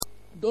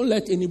Don't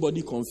let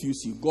anybody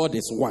confuse you. God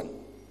is one.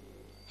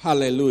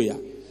 Hallelujah.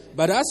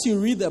 But as you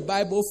read the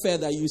Bible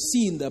further, you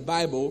see in the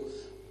Bible,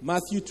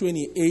 Matthew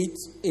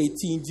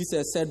 28:18,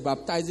 Jesus said,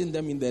 baptizing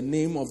them in the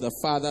name of the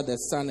Father, the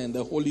Son, and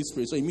the Holy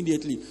Spirit. So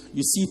immediately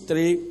you see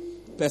three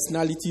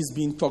personalities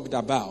being talked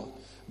about.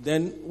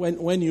 Then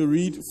when you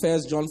read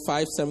 1 John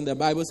 5:7, the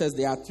Bible says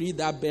there are three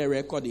that bear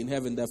record in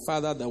heaven, the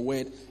Father, the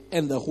Word,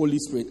 and the Holy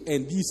Spirit.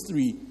 And these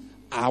three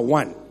are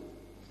one.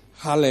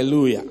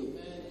 Hallelujah. Amen.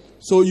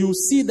 So you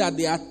see that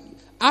they are,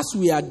 as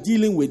we are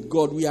dealing with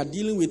God, we are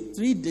dealing with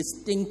three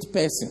distinct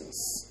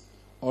persons.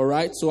 All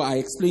right? So I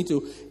explained to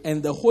you.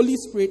 And the Holy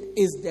Spirit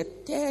is the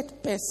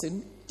third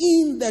person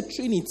in the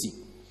Trinity.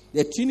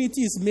 The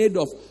Trinity is made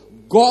of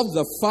God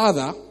the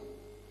Father,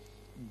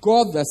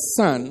 God the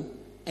Son,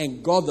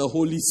 and God the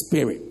Holy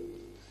Spirit.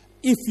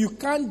 If you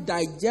can't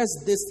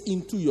digest this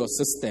into your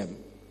system,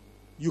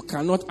 you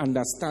cannot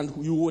understand.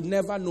 You will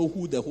never know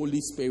who the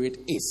Holy Spirit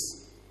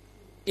is.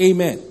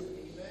 Amen.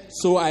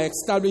 So I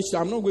established,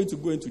 I'm not going to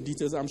go into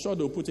details. I'm sure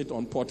they'll put it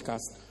on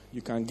podcast.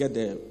 You can get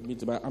the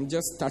meat, but I'm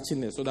just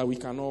touching it so that we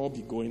can all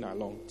be going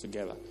along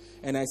together.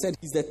 And I said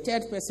he's the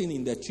third person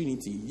in the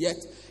Trinity, yet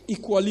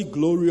equally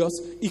glorious,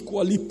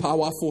 equally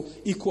powerful,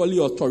 equally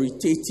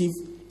authoritative,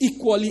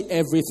 equally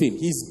everything.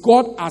 He's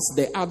God as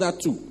the other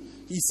two.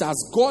 He's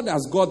as God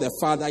the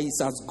Father.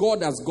 He's as God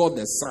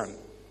the Son.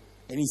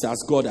 And he's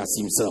as God as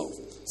himself.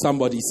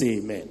 Somebody say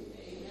amen.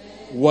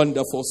 Amen.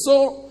 Wonderful.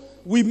 So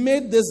we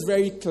made this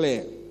very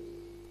clear.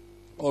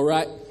 All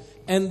right.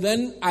 And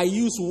then I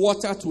use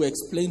water to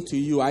explain to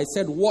you. I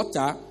said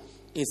water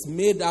is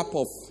made up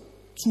of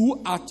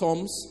 2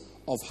 atoms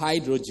of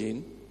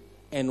hydrogen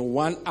and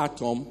 1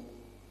 atom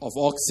of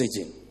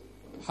oxygen.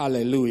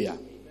 Hallelujah.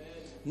 Amen.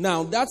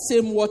 Now, that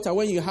same water,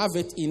 when you have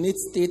it in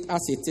its state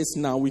as it is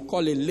now, we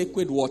call it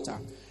liquid water.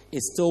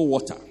 It's still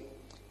water.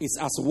 It's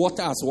as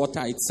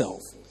water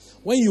itself.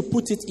 When you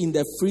put it in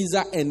the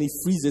freezer and it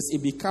freezes,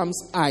 it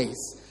becomes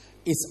ice.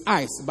 It's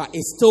ice, but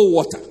it's still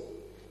water.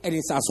 And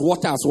it's as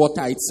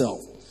water itself.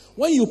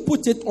 When you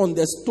put it on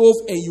the stove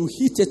and you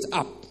heat it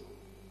up,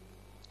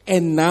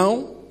 and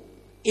now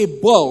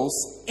it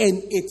boils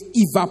and it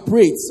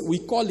evaporates, we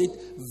call it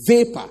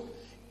vapor.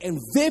 And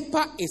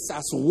vapor is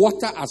as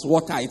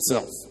water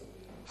itself.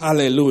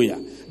 Hallelujah.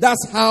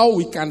 That's how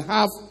we can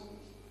have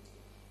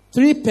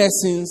 3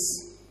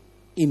 persons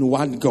in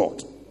one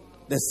God.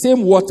 The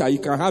same water, you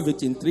can have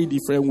it in 3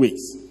 different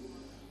ways.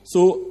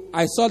 So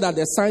I saw that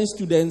the science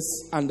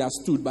students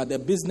understood, but the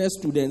business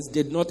students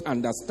did not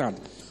understand.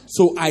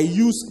 So I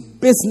use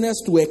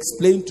business to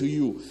explain to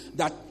you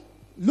that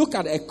look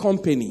at a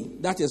company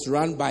that is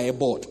run by a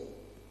board.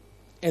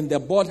 And the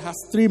board has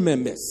 3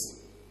 members.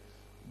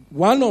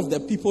 One of the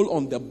people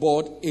on the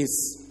board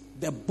is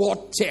the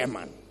board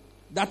chairman.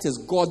 That is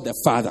God the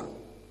Father.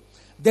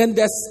 Then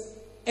there's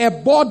a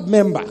board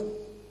member.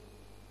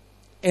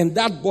 And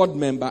that board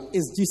member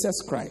is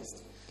Jesus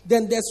Christ.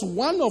 Then there's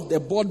one of the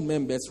board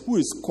members who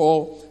is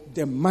called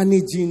the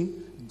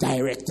managing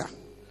director.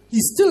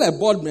 He's still a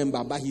board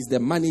member, but he's the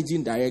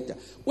managing director.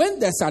 When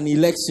there's an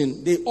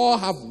election, they all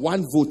have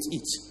 1 vote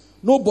each.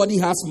 Nobody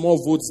has more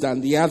votes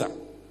than the other.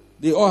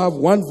 They all have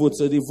 1 vote,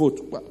 so they vote.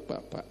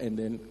 And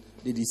then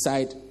they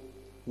decide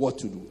what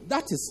to do.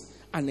 That is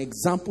an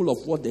example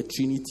of what the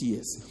Trinity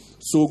is.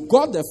 So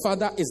God the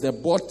Father is the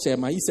board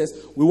chairman. He says,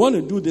 we want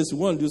to do this, we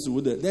want to do this, we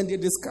want to do that. Then they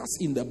discuss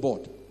in the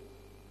board.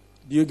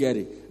 Do you get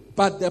it?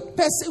 But the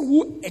person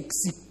who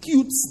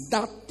executes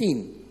that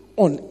thing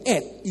on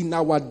earth in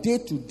our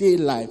day-to-day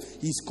life,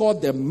 he's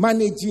called the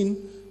managing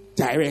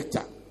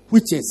director,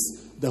 which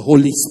is the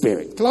Holy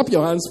Spirit. Clap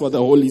your hands for the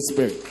Holy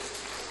Spirit.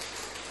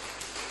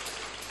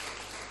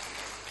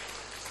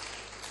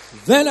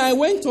 Then I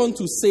went on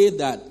to say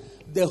that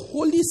the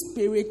Holy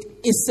Spirit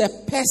is a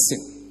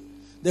person.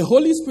 The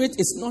Holy Spirit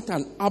is not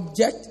an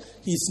object.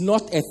 He's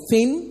not a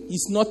thing.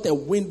 He's not a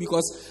wind.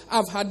 Because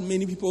I've had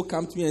many people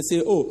come to me and say,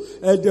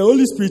 the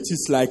Holy Spirit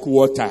is like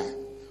water.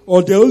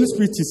 Or the Holy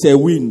Spirit is a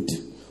wind.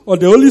 Or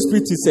the Holy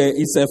Spirit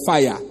is a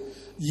fire.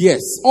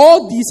 Yes,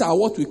 all these are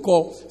what we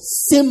call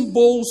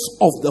symbols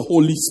of the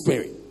Holy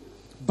Spirit.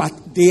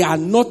 But they are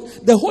not,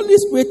 the Holy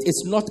Spirit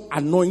is not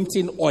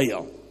anointing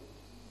oil.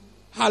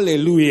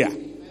 Hallelujah.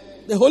 Amen.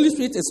 The Holy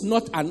Spirit is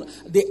not,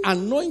 the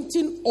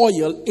anointing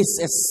oil is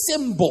a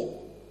symbol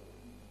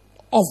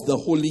of the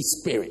Holy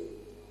Spirit.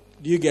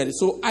 Do you get it?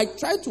 So I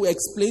try to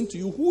explain to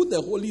you who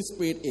the Holy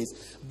Spirit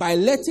is by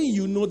letting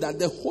you know that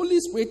the Holy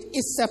Spirit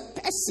is a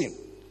person.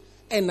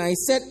 And I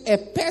said a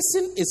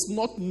person is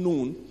not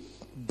known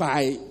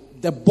by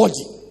the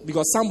body.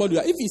 Because somebody,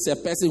 if he's a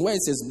person, where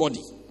is his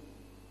body?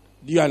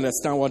 Do you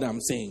understand what I'm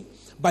saying?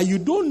 But you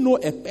don't know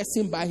a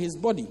person by his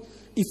body.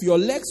 If your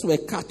legs were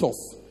cut off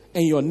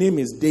and your name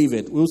is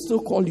David, we'll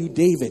still call you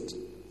David.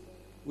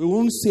 We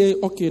won't say,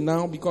 okay,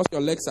 now because your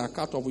legs are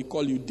cut off, we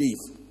call you Dave.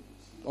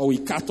 Or we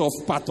cut off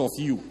part of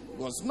you.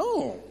 Because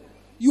no,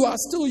 you are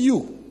still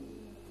you.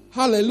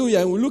 Hallelujah.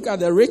 And we look at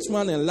the rich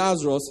man and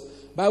Lazarus.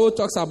 Bible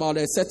talks about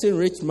a certain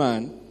rich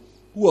man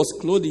who was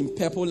clothed in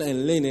purple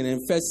and linen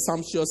and fed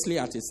sumptuously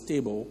at his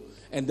table.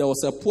 And there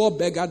was a poor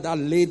beggar that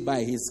laid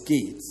by his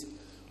gate,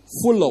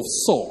 full of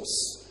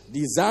sores,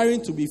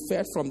 desiring to be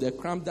fed from the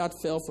crumb that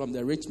fell from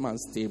the rich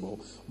man's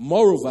table.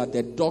 Moreover,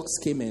 the dogs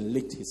came and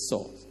licked his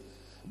sores.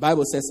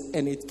 Bible says,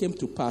 and it came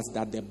to pass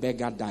that the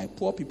beggar died.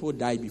 Poor people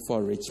die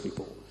before rich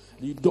people.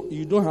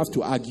 You don't have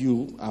to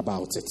argue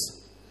about it.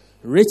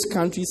 Rich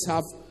countries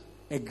have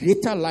a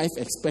greater life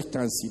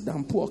expectancy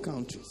than poor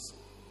countries.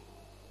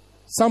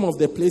 Some of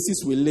the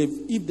places we live,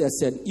 if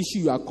there's an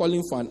issue, you are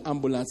calling for an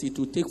ambulance, it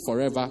will take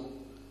forever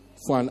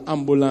for an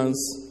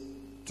ambulance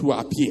to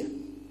appear.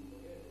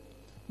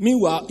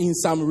 Meanwhile, in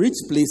some rich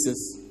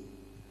places,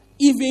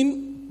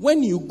 even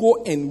when you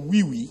go and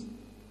wee-wee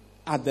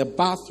at the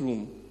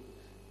bathroom,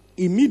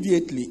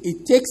 immediately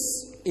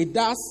it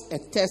does a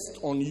test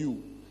on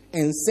you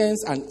and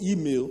sends an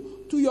email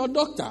to your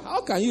doctor.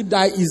 How can you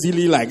die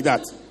easily like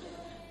that?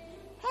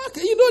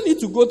 You don't need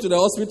to go to the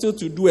hospital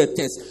to do a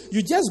test.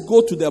 You just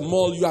go to the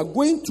mall. You are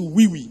going to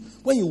wee-wee.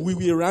 When you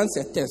wee-wee, it runs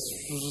a test.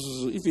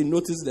 If you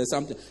notice there's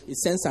something, it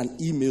sends an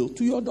email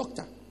to your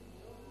doctor.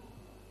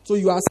 So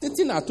you are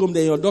sitting at home,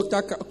 then your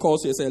doctor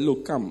calls you and says,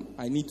 look, come,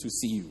 I need to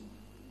see you.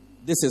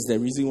 This is the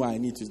reason why I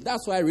need to.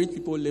 That's why rich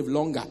people live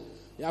longer.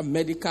 They have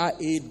medical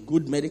aid,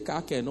 good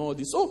medical care and all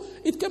this. So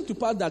it came to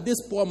pass that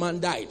this poor man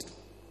died.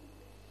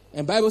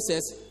 And the Bible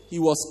says he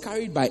was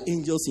carried by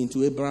angels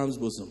into Abraham's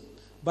bosom.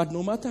 But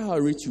no matter how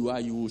rich you are,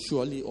 you will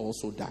surely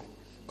also die.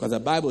 Because the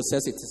Bible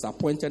says it is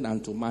appointed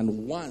unto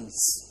man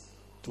once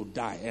to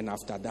die, and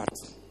after that,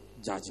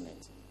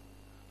 judgment.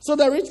 So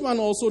the rich man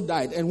also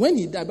died. And when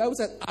he died, the Bible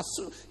says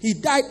he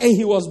died and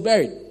he was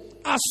buried.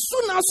 As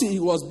soon as he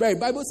was buried,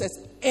 the Bible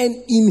says,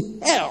 and in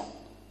hell,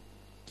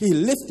 he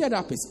lifted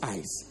up his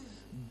eyes,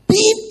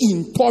 being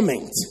in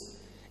torment,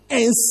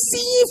 and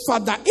seeing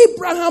Father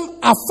Abraham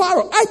afar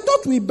off. I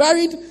thought we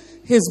buried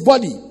his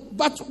body.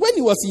 But when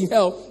he was in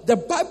hell, the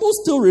Bible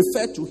still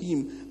referred to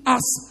him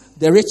as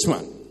the rich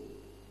man.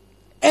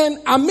 And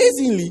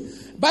amazingly,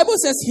 the Bible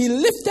says he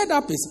lifted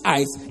up his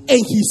eyes and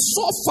he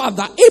saw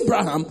Father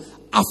Abraham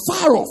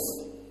afar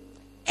off.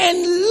 And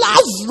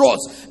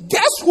Lazarus,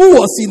 guess who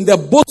was in the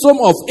bosom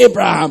of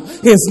Abraham?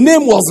 His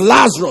name was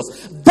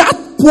Lazarus.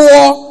 That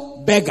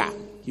poor beggar,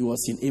 he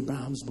was in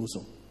Abraham's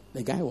bosom.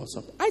 The guy was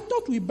up. I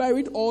thought we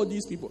buried all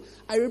these people.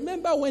 I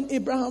remember when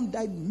Abraham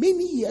died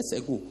many years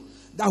ago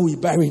that we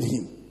buried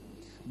him.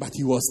 But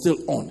he was still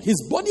on.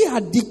 His body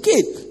had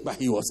decayed, but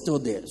he was still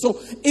there. So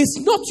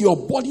it's not your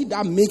body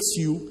that makes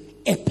you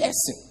a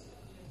person.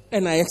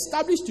 And I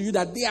established to you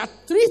that there are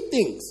three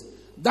things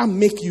that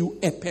make you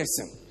a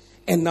person.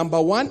 And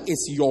number one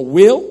is your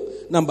will.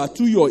 Number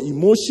two, your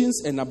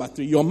emotions. And number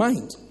three, your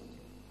mind.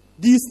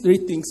 These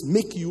three things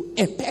make you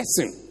a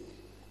person.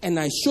 And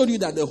I showed you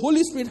that the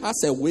Holy Spirit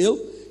has a will,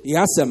 he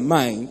has a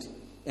mind,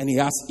 and he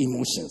has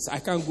emotions. I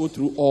can't go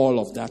through all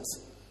of that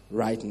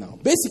right now.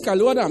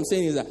 Basically, what I'm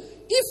saying is that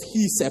if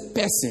he's a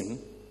person,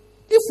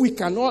 if we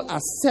cannot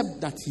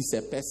accept that he's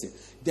a person,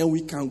 then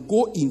we can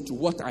go into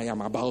what I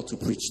am about to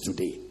preach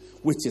today,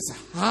 which is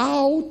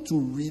how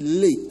to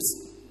relate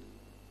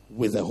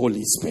with the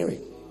Holy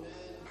Spirit.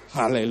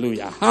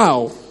 Hallelujah.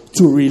 How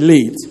to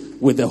relate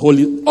with the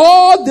Holy.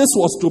 All this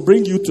was to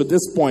bring you to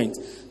this point.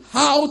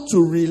 How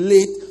to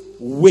relate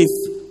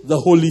with the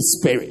Holy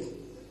Spirit.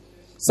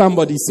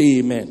 Somebody say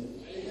amen.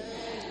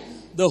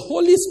 Amen. The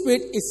Holy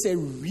Spirit is a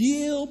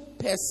real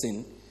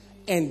person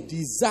and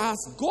desires.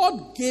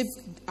 God gave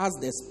us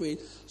the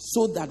Spirit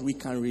so that we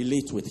can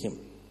relate with him.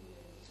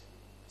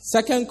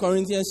 2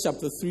 Corinthians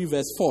chapter 3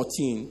 verse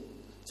 14,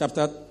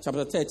 chapter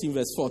 13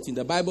 verse 14,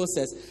 the Bible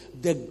says,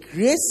 the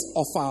grace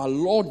of our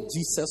Lord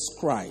Jesus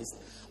Christ,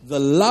 the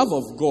love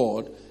of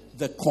God,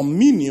 the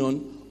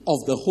communion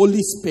of the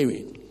Holy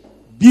Spirit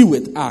be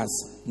with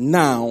us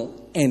now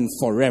and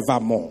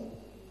forevermore.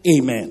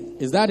 Amen.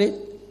 Is that it?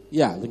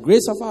 Yeah, the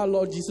grace of our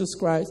Lord Jesus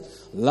Christ,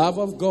 love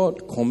of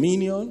God,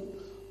 communion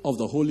of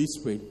the Holy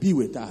Spirit be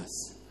with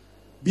us.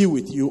 Be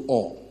with you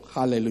all.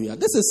 Hallelujah.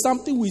 This is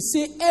something we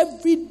say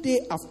every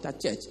day after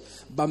church.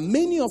 But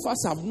many of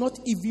us have not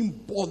even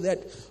bothered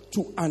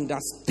to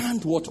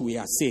understand what we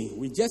are saying.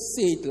 We just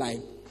say it like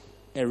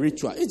a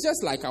ritual. It's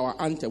just like our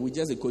anthem. We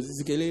just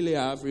say,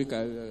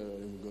 Africa.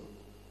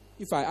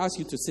 If I ask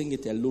you to sing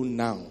it alone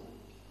now,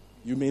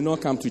 you may not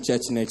come to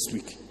church next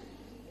week.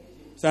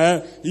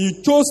 So,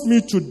 he chose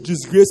me to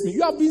disgrace me.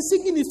 You have been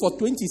singing it for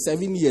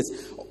 27 years.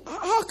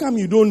 How come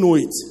you don't know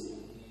it?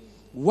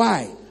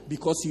 Why?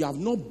 Because you have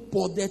not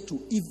bothered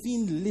to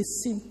even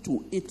listen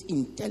to it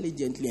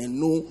intelligently and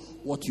know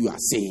what you are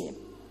saying.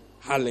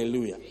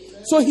 Hallelujah.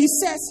 So he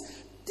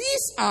says,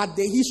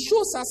 he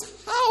shows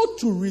us how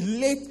to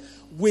relate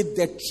with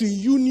the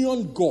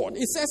triunion God.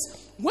 He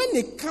says, when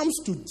it comes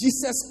to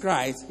Jesus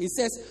Christ, he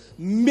says,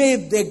 may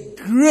the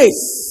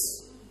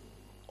grace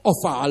of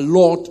our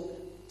Lord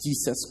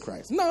Jesus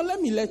Christ. Now,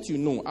 let me let you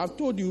know. I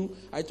told you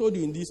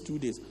in these 2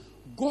 days,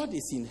 God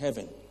is in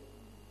heaven.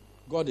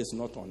 God is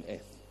not on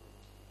earth.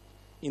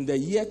 In the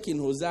year King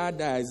Hosea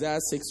died, Isaiah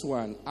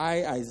 6:1,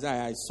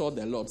 Isaiah, I saw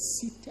the Lord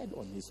seated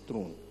on his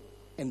throne,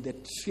 and the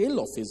trail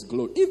of his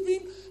glory.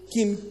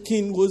 Even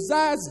King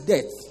Hosea's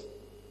death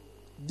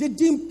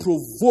didn't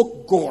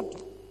provoke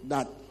God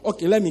that,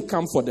 okay, let me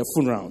come for the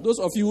funeral. Those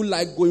of you who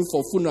like going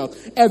for funeral,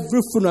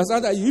 every funeral,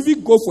 sometimes you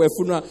even go for a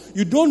funeral,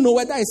 you don't know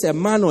whether it's a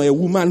man or a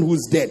woman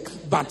who's dead.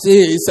 But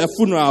hey, it's a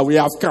funeral, we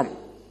have come.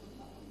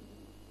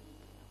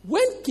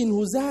 When King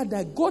Hosea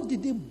died, God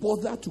didn't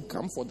bother to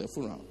come for the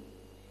funeral.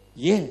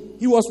 Yeah,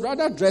 he was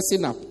rather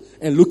dressing up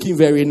and looking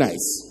very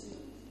nice.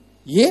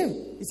 Yeah,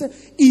 he said,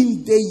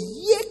 in the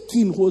year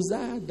King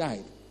Hosea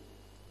died,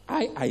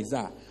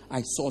 Isaiah,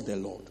 I saw the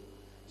Lord.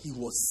 He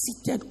was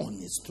seated on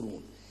his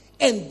throne.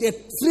 And the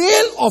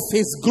trail of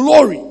his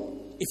glory,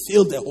 it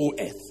filled the whole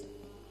earth.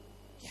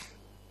 Yeah.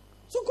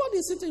 So God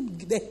is sitting,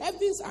 the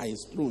heavens are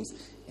his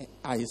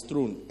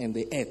throne, and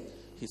the earth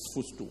his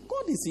footstool.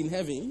 God is in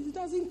heaven. He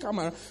doesn't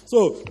come around.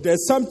 So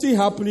there's something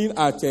happening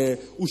at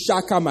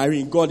Ushaka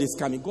Marine. God is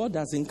coming. God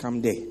doesn't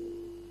come there.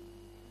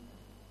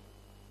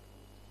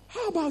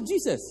 How about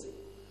Jesus?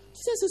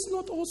 Jesus is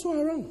not also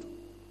around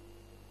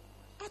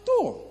at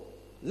all.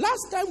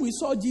 Last time we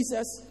saw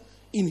Jesus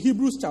in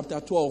Hebrews chapter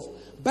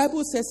 12,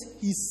 Bible says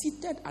he's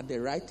seated at the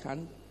right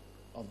hand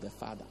of the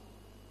Father.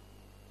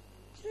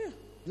 Yeah.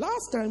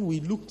 Last time we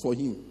looked for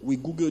him, we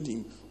Googled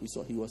him, we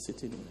saw he was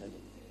sitting in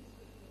heaven.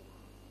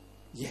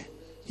 Yeah.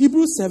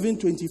 Hebrews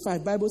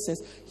 7:25, Bible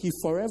says he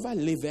forever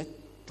liveth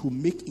to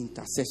make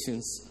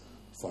intercessions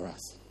for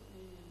us.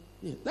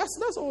 Yeah.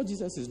 That's all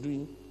Jesus is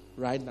doing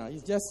right now.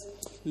 He just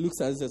looks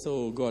at us and says,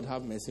 oh God,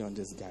 have mercy on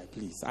this guy,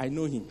 please. I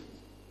know him.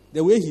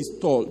 The way he's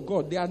tall,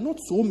 God, there are not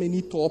so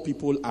many tall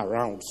people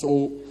around.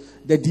 So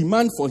the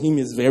demand for him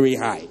is very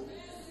high.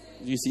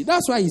 You see,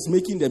 that's why he's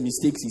making the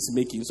mistakes he's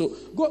making. So,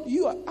 God,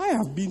 I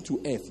have been to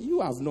earth.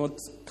 You have not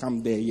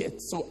come there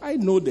yet. So I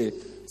know the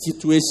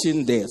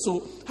situation there.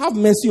 So have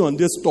mercy on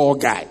this tall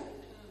guy.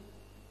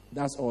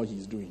 That's all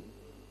he's doing.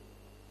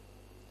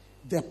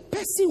 The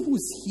person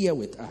who's here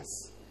with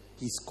us,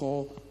 he's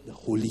called the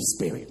Holy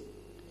Spirit.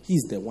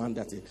 He's the one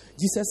that is.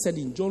 Jesus said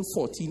in John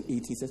 14:8,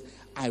 he says,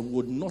 I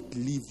would not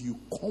leave you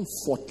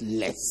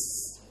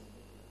comfortless.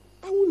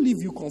 I will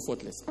leave you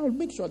comfortless. I will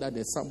make sure that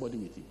there's somebody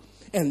with you.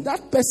 And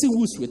that person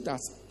who's with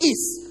us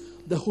is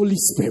the Holy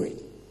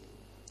Spirit.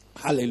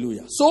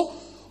 Hallelujah. So,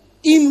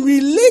 in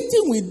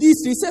relating with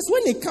this, he says,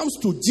 when it comes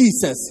to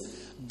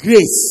Jesus,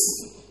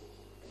 grace.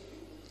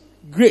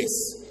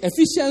 Grace.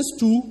 Ephesians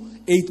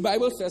 2:8,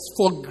 Bible says,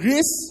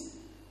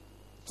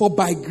 for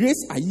by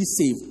grace are ye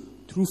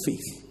saved through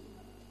faith.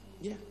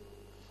 Yeah.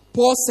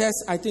 Paul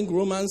says, I think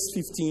Romans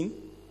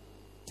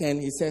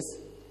 15:10, he says,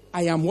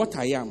 I am what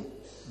I am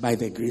by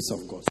the grace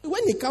of God. So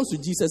when it comes to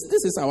Jesus,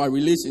 this is our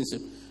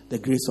relationship. The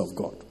grace of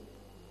God.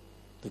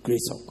 The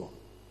grace of God.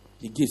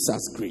 He gives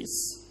us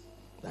grace.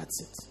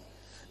 That's it.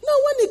 Now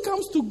when it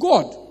comes to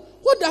God,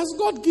 what does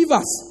God give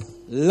us?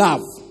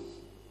 Love.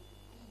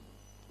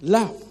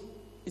 Love.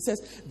 It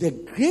says, the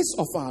grace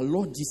of our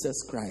Lord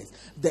Jesus Christ.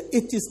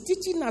 It is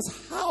teaching us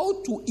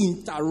how to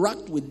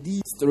interact with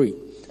these three.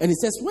 And it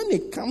says, when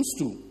it comes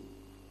to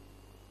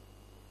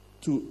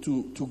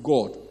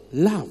God,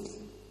 love.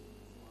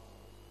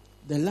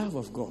 The love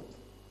of God.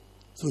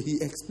 So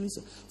he explains,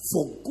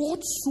 for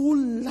God so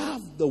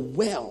loved the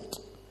world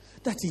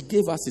that he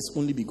gave us his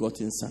only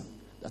begotten Son,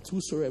 that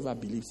whosoever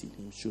believes in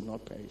him should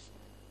not perish,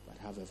 but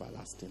have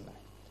everlasting life.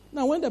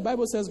 Now, when the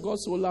Bible says God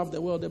so loved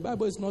the world, the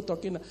Bible is not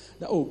talking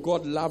that, oh,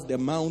 God loved the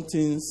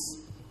mountains,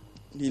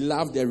 he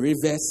loved the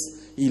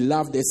rivers, he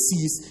loved the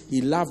seas,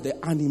 he loved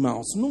the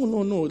animals. No.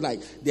 Like,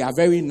 they are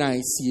very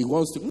nice. He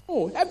wants to.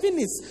 No, heaven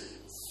is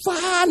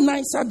far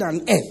nicer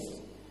than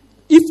earth.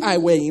 If I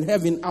were in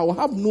heaven, I would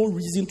have no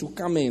reason to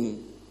come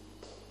and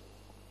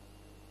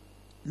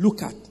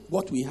look at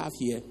what we have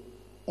here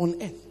on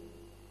earth.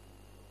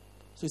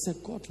 So he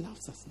said, God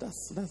loves us.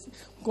 That's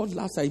God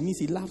loves us. It means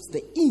he loves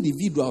the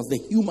individuals, the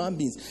human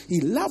beings. He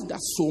loved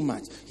us so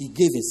much. He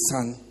gave his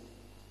Son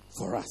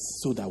for us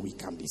so that we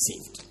can be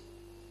saved.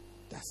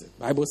 That's it.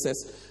 Bible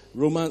says,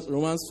 Romans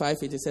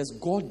 5:8, it says,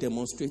 God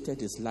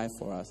demonstrated his life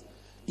for us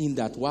in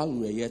that while we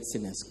were yet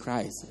sinners,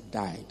 Christ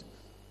died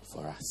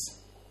for us.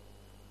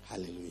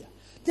 Hallelujah.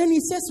 Then he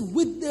says,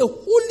 with the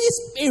Holy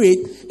Spirit,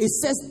 it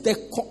says,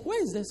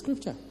 where is the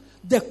scripture?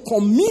 The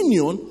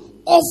communion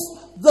of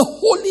the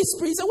Holy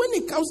Spirit. So when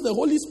it comes to the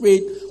Holy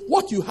Spirit,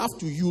 what you have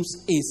to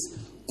use is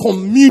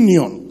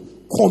communion.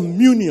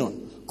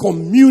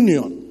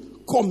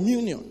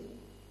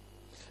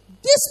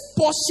 This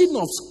portion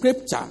of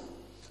scripture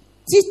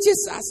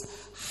teaches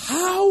us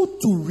how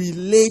to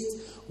relate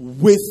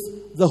with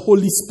the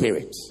Holy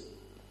Spirit.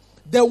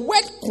 The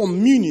word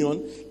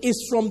communion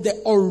is from the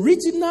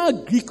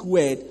original Greek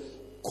word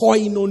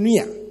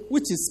koinonia,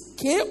 which is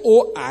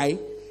Koinonie.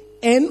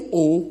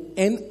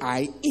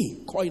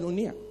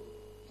 Koinonia.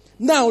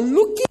 Now,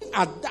 looking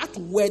at that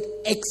word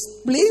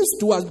explains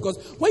to us, because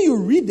when you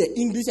read the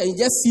English and you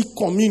just see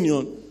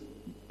communion,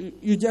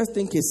 you just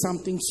think it's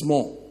something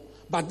small.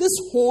 But this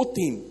whole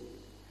thing,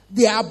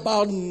 there are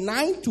about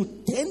 9 to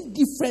 10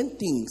 different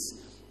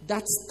things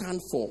that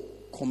stand for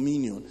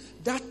communion.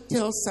 That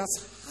tells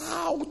us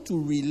how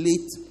to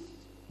relate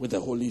with the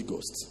Holy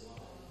Ghost.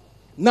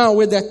 Now,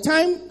 with the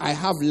time I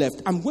have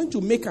left, I'm going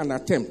to make an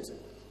attempt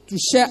to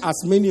share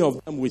as many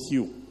of them with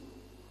you.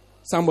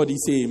 Somebody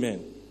say amen.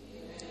 Amen.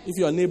 If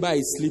your neighbor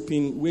is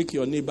sleeping, wake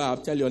your neighbor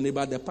up. Tell your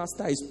neighbor, the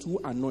pastor is too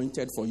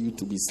anointed for you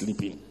to be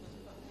sleeping.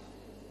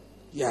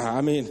 Yeah,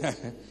 I mean,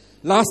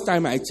 last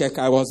time I checked,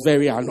 I was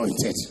very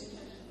anointed.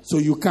 So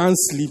you can't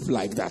sleep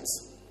like that.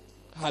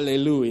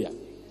 Hallelujah.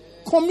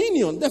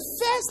 Communion. The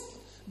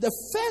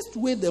first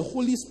way the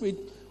Holy Spirit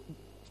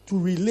to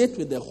relate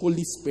with the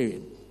Holy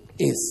Spirit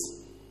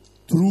is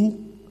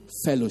through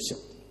fellowship.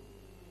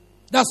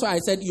 That's why I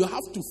said you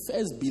have to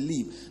first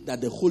believe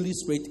that the Holy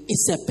Spirit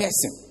is a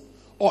person,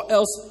 or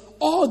else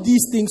all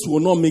these things will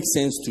not make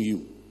sense to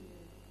you.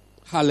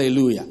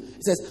 Hallelujah.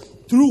 It says,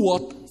 through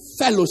what?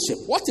 Fellowship.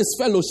 What is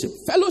fellowship?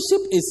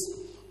 Fellowship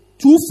is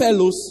two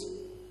fellows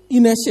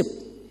in a ship,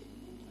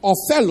 or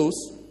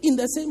fellows in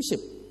the same ship.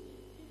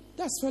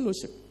 That's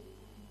fellowship.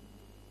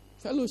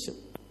 Fellowship.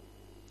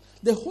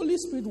 The Holy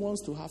Spirit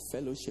wants to have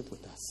fellowship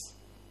with us.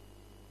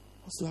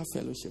 Wants to have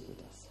fellowship with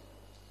us.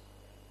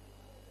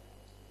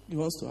 He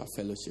wants to have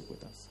fellowship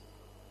with us.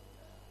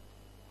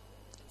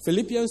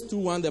 Philippians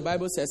 2:1, the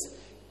Bible says,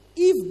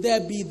 if there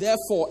be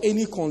therefore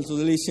any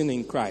consolation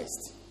in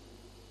Christ,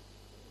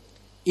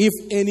 if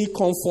any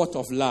comfort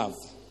of love,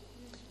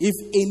 if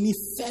any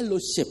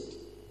fellowship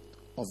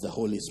of the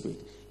Holy Spirit,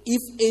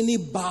 if any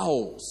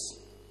bowels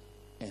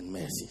and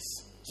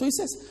mercies. So he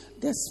says,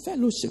 there's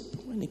fellowship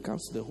when it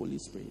comes to the Holy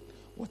Spirit.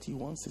 What he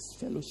wants is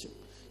fellowship.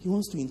 He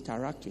wants to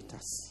interact with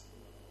us.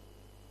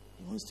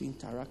 He wants to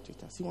interact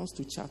with us. He wants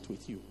to chat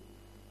with you.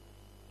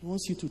 He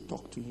wants you to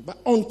talk to him. But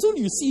until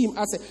you see him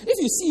if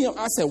you see him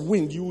as a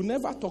wind, you will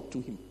never talk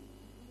to him.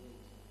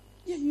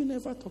 Yeah, you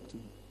never talk to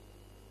him.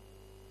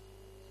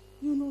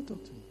 You will not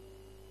talk to him.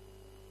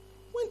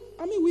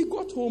 We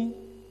got home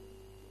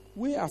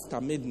way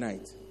after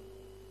midnight.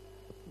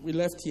 We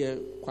left here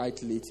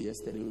quite late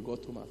yesterday. We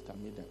got home after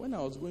midnight. When I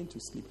was going to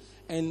sleep,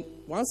 and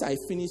once I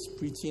finished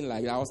preaching,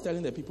 like I was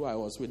telling the people I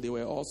was with, they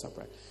were all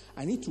surprised.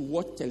 I need to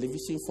watch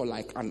television for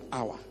like an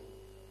hour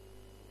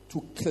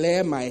to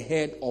clear my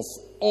head of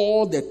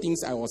all the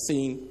things I was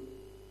saying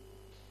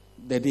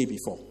the day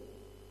before.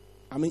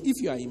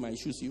 If you are in my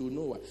shoes, you will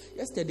know what.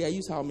 Yesterday I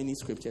used how many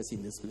scriptures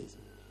in this place?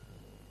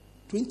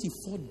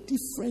 24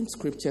 different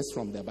scriptures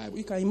from the Bible.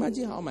 You can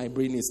imagine how my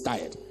brain is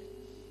tired.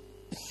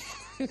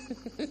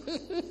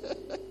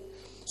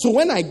 So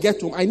when I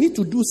get home, I need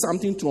to do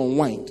something to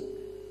unwind.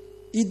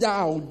 Either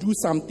I'll do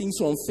some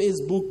things on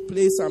Facebook,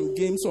 play some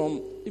games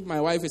on. If my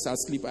wife is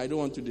asleep, I don't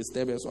want to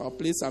disturb her, so I'll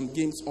play some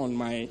games on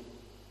my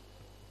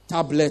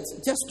tablet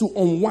just to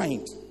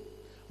unwind.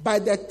 By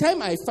the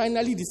time I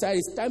finally decided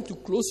it's time to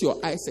close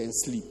your eyes and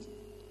sleep,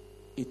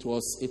 it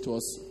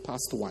was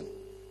past 1.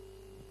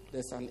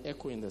 There's an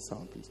echo in the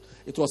sound, please.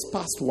 It was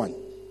past 1.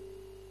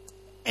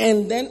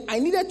 And then I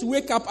needed to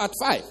wake up at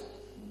 5.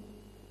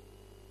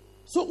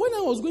 So when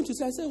I was going to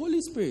say, I said,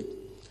 Holy Spirit,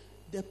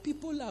 the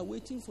people are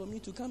waiting for me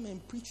to come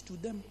and preach to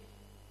them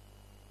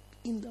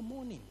in the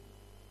morning.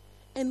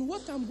 And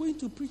what I'm going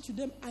to preach to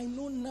them, I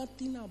know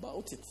nothing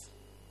about it.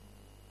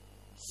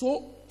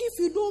 So if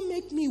you don't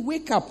make me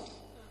wake up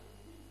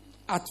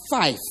at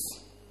 5,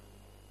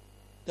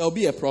 there will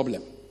be a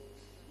problem.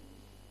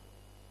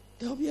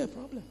 There will be a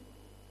problem.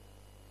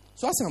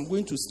 So as I'm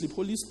going to sleep,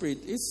 Holy Spirit,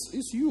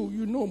 it's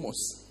you know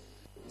most.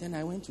 Then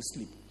I went to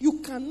sleep.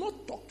 You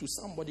cannot talk to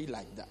somebody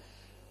like that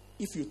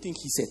if you think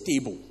he's a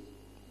table,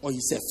 or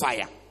he's a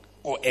fire,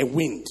 or a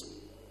wind,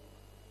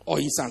 or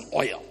he's an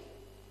oil.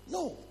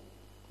 No.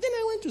 Then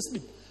I went to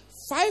sleep.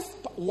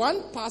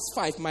 1 past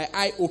 5, my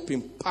eye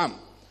opened. Pam.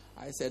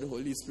 I said,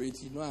 Holy Spirit,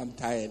 I'm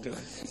tired.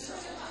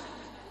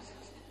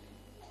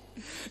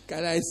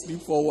 Can I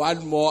sleep for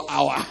 1 more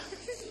hour?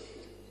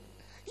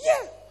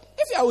 Yeah.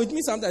 If you are with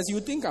me sometimes, you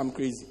think I'm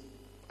crazy.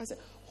 I said,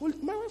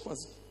 my wife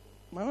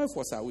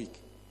was awake.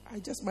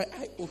 My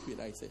eye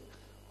opened. I said,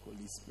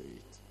 Holy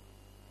Spirit,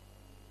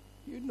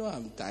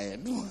 I'm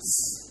tired.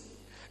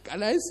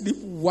 Can I sleep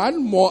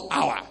 1 more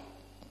hour?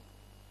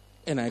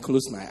 And I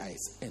closed my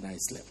eyes and I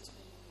slept.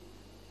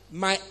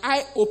 My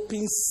eye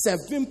opened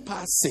 7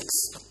 past 6.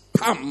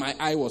 Pam, my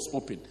eye was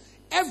open.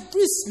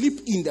 Every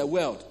sleep in the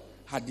world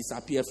had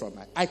disappeared from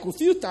my eye. I could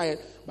feel tired,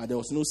 but there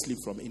was no sleep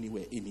from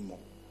anywhere anymore.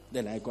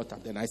 Then I got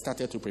up. Then I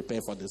started to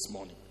prepare for this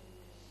morning.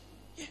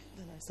 Yeah,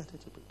 then I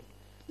started to prepare.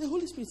 The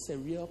Holy Spirit is a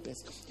real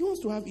person. He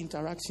wants to have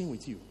interaction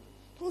with you.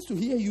 He wants to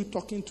hear you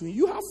talking to him.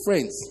 You have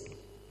friends.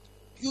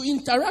 You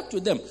interact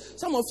with them.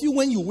 Some of you,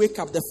 when you wake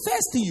up, the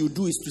first thing you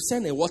do is to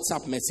send a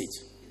WhatsApp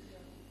message.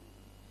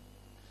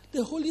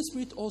 The Holy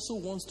Spirit also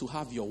wants to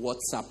have your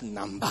WhatsApp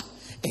number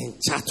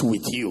and chat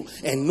with you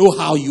and know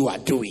how you are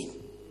doing.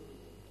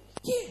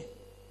 Yeah.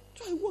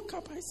 So I woke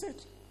up, I said,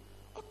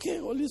 okay,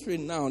 Holy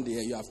Spirit, now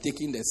you have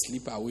taken the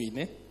sleep away.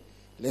 Ne?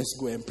 Let's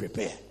go and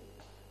prepare.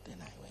 Then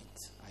I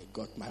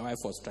went. My wife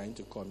was trying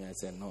to call me. I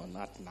said, no,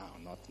 not now,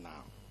 not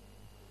now.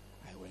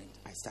 I went.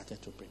 I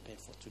started to prepare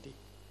for today.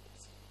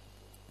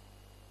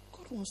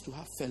 God wants to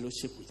have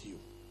fellowship with you.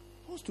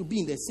 He wants to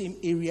be in the same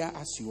area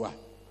as you are.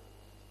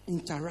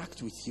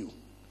 Interact with you.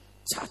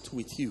 Chat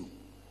with you.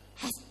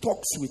 Have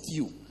talks with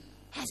you.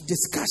 Have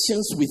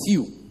discussions with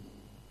you.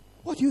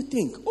 What do you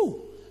think? Oh,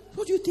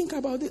 what do you think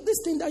about it? This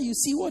thing that you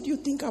see, what do you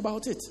think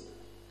about it?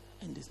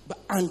 But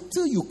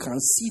until you can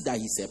see that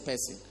he's a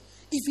person,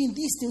 even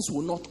these things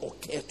will not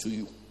occur to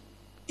you.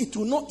 It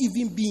will not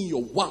even be in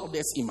your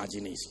wildest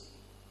imagination.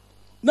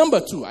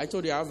 Number 2, I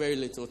told you I have very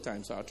little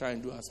time, so I'll try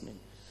and do as many.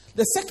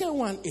 The second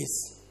one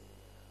is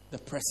the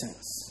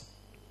presence.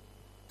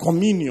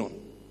 Communion.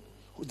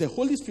 The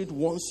Holy Spirit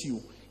wants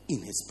you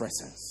in his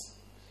presence.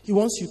 He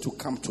wants you to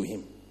come to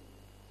him.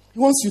 He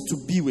wants you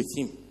to be with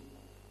him.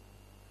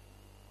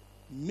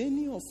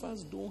 Many of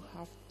us don't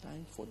have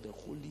time for the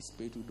Holy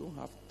Spirit. We don't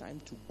have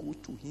time to go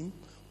to him.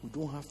 We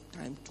don't have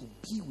time to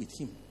be with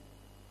him.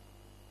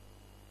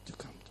 To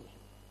come to him.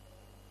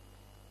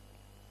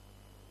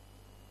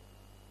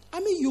 I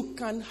mean,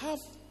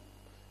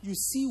 you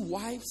see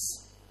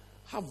wives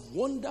have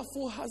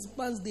wonderful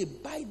husbands. They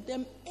buy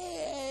them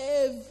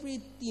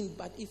everything.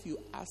 But if you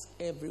ask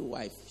every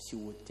wife, she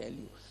will tell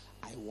you,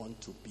 I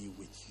want to be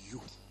with you.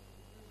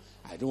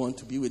 I don't want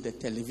to be with the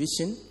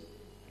television.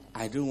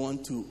 I don't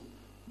want to.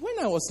 When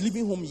I was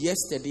leaving home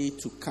yesterday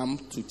to come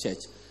to church,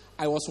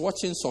 I was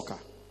watching soccer.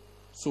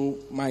 So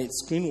my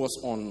screen was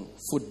on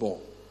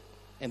football.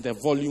 And the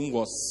volume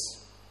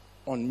was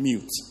on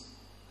mute.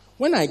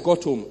 When I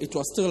got home, it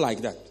was still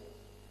like that.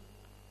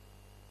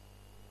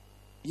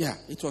 Yeah,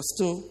 it was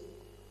still,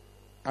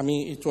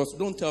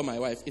 don't tell my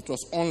wife, it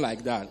was on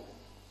like that.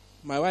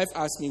 My wife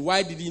asked me,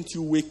 why didn't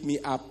you wake me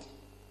up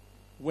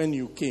when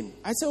you came?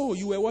 I said, oh,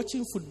 you were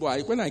watching football.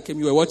 When I came,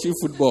 you were watching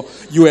football.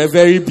 You were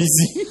very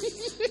busy.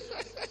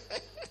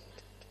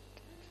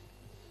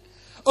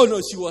 Oh,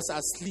 no, she was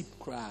asleep.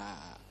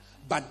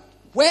 But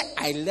where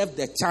I left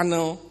the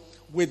channel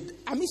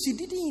she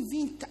didn't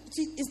even,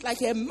 it's like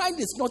her mind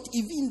is not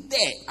even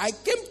there. I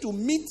came to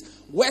meet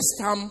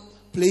West Ham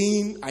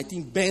playing, I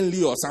think,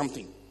 Burnley or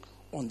something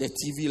on the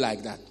TV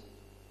like that.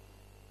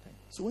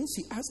 So when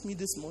she asked me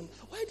this morning,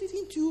 why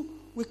didn't you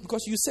wake?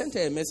 Because you sent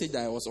her a message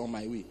that I was on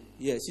my way.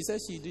 Yeah, she said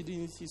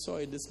she saw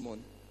it this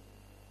morning.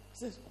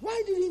 She said,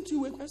 why didn't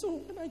you wake? I said,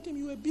 when I came,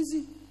 you were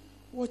busy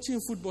watching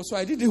football, so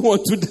I didn't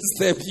want to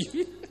disturb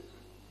you.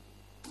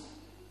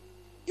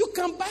 You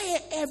can buy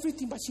her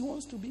everything, but she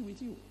wants to be with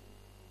you.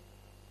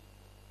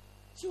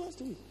 She wants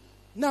to be.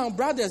 Now,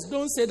 brothers,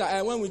 don't say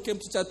that when we came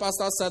to church,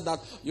 pastor said that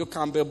you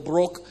can be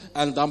broke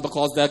and then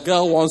because the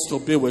girl wants to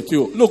be with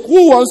you. Look,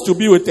 who wants to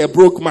be with a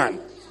broke man?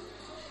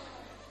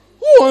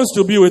 Who wants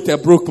to be with a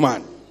broke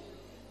man?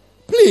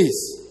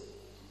 Please.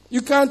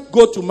 You can't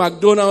go to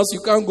McDonald's,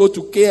 you can't go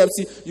to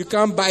KFC, you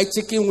can't buy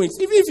chicken wings.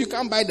 Even if you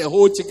can't buy the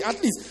whole chicken,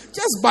 at least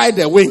just buy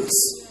the wings.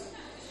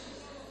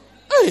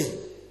 Hey.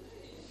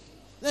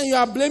 Then you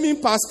are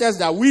blaming pastors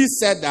that we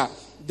said that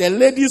the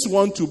ladies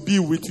want to be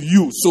with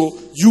you, so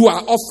you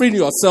are offering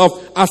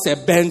yourself as a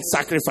burnt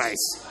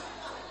sacrifice.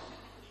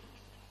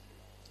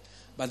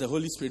 But the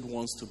Holy Spirit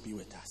wants to be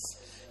with us.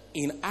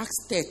 In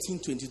Acts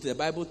 13:22, the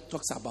Bible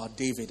talks about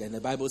David, and the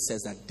Bible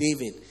says that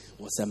David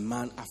was a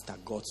man after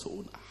God's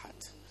own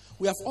heart.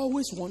 We have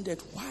always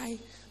wondered why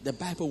the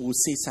Bible will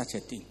say such a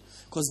thing.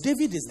 Because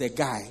David is the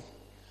guy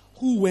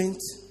who went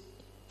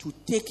to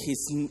take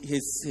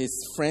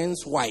his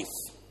friend's wife,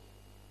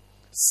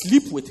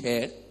 sleep with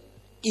her,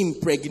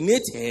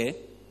 impregnate her,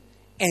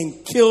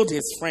 and killed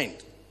his friend.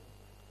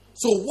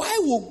 So why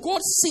would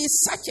God say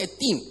such a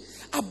thing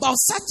about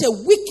such a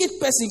wicked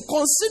person,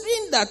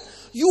 considering that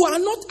you are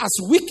not as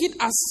wicked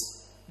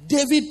as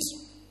David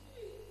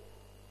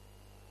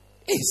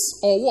is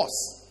or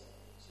was?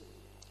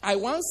 I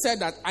once said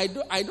that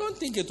I don't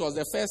think it was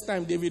the first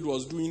time David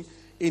was doing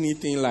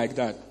anything like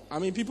that. I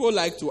mean, people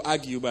like to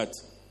argue, but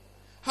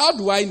how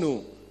do I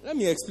know? Let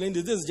me explain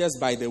this. This is just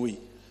by the way.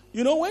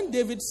 You know, when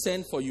David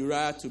sent for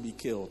Uriah to be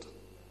killed,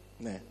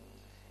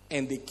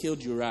 and they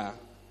killed Uriah,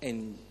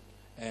 and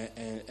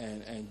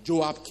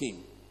Joab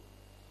came,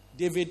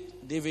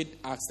 David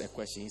asked a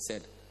question. He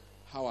said,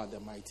 how are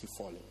the mighty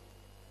falling?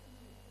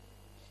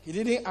 He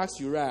didn't ask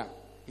Uriah.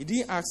 He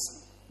didn't ask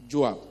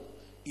Joab,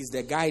 is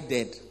the guy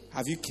dead?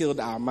 Have you killed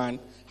our man?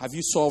 Have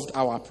you solved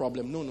our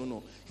problem?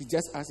 No. He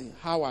just asked him,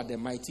 how are the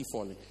mighty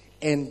falling?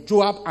 And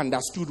Joab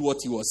understood what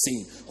he was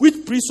saying,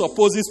 which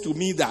presupposes to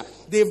me that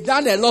they've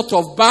done a lot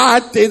of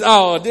bad things.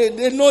 Oh,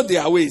 they know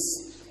their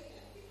ways.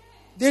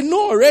 They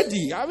know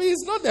already. I mean,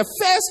 it's not the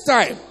first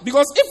time.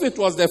 Because if it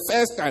was the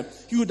first time,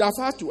 he would have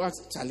had to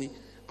ask, Charlie,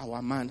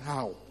 our man,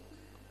 how?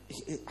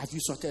 Have you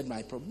sorted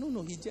my problem?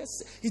 No, he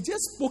just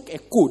spoke a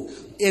code.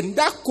 And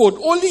that code,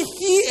 only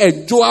he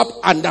and Joab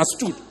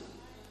understood.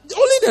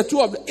 Only the two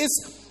of them.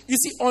 You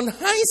see, on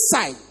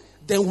hindsight,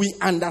 then we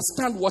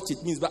understand what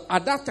it means. But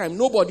at that time,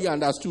 nobody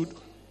understood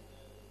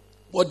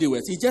what they were.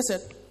 He just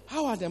said,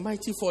 how are the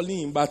mighty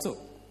falling in battle?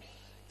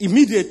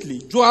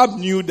 Immediately, Joab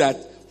knew that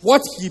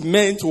what he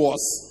meant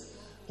was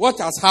what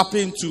has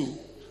happened to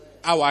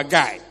our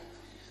guy.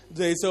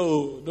 They said,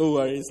 oh, don't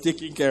worry, it's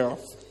taken care of.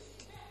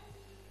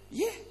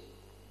 Yeah.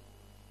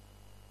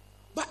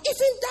 But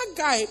even that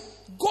guy,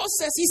 God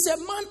says he's a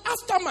man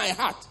after my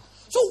heart.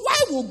 So why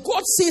would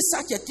God say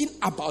such a thing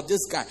about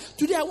this guy?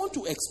 Today I want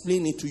to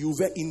explain it to you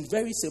in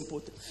very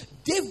simple terms.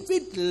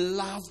 David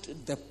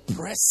loved the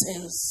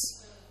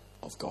presence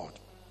of God.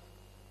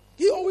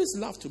 He always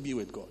loved to be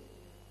with God.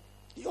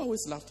 He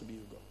always loved to be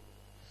with God.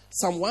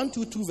 Psalm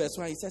 122 verse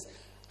 1, he says,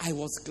 I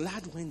was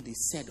glad when they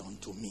said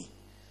unto me,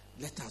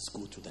 let us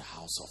go to the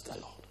house of the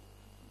Lord.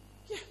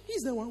 Yeah,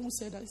 he's the one who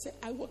said that. He said,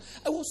 I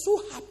was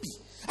so happy.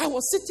 I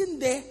was sitting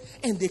there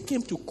and they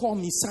came to call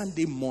me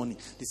Sunday morning.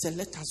 They said,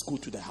 let us go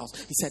to the house.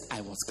 He said,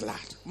 I was glad.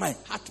 My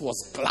heart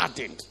was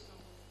gladdened.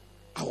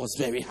 I was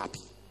very happy.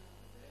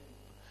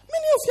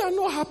 Many of you are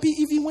not happy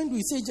even when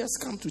we say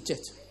just come to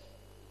church.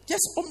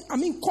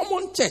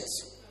 Common church.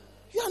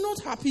 You are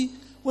not happy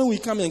when we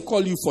come and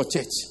call you for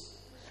church.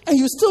 And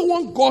you still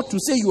want God to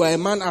say you are a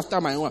man after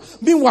my own.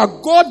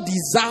 Meanwhile, God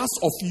desires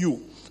of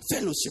you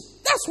fellowship.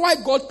 That's why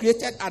God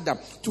created Adam,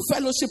 to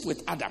fellowship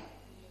with Adam.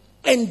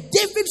 And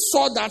David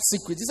saw that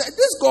secret. He said,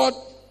 this God,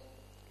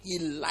 he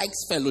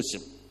likes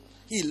fellowship.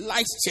 He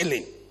likes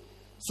chilling.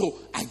 So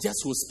I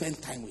just will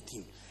spend time with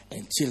him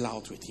and chill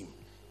out with him.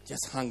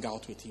 Just hang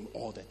out with him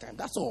all the time.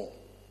 That's all.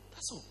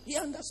 That's all. He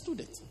understood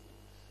it.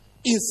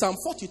 In Psalm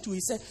 42, he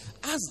said,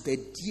 as the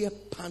deer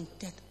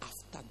panted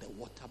after the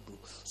water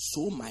brook,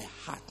 so my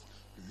heart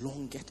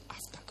longeth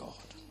after God.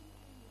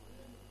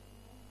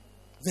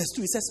 Verse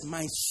 2, he says,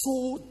 my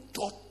soul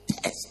doth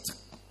thirst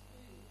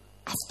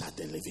after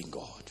the living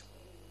God.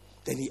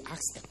 Then he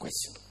asks a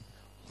question.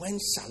 When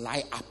shall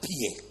I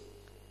appear?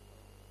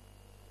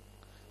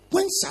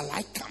 When shall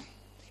I come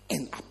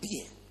and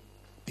appear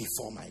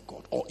before my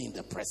God or in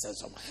the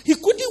presence of God? He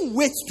couldn't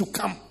wait to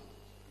come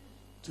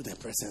to the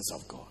presence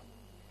of God.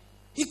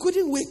 He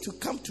couldn't wait to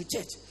come to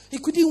church. He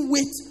couldn't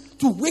wait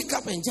to wake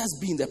up and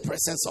just be in the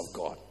presence of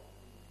God.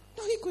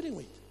 No, he couldn't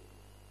wait.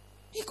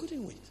 He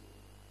couldn't wait.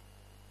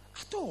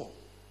 At all.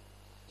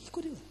 He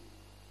couldn't wait.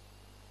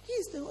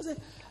 He's the one that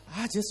said,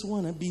 I just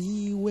want to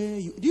be where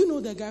you... Do you know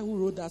the guy who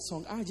wrote that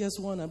song? I just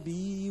want to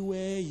be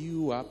where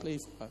you are. Play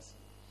for us.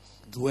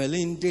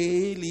 Dwelling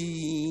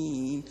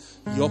daily in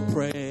your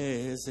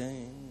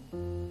presence.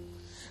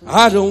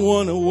 I don't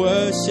want to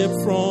worship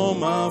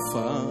from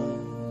afar.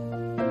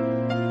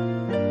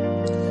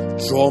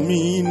 Draw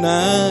me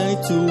nigh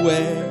to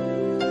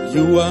where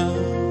you are.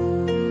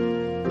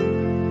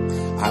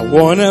 I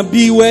want to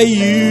be where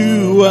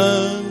you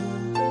are.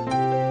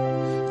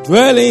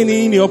 Dwelling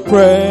in your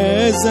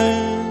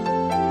presence.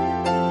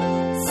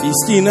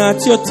 Feasting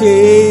at your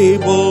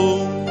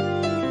table.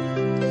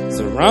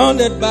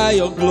 Surrounded by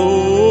your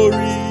glory.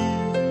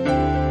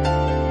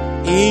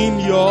 In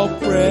your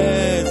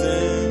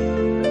presence.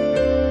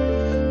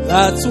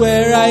 That's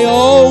where I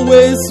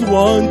always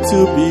want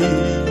to be.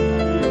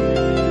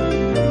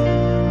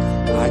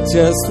 I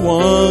just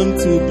want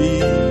to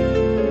be.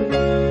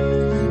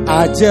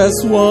 I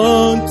just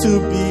want to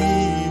be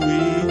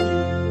with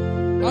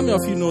you. How many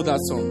of you know that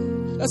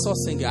song? Let's all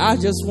sing it. I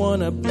just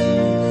want to be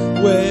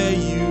where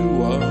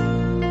you are.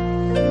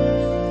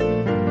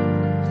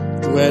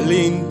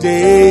 Dwelling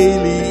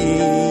daily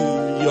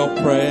in your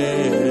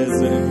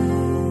presence.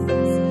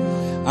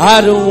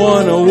 I don't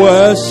want to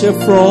worship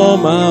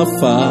from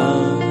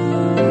afar.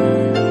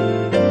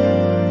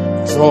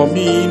 Draw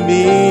me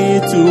near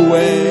to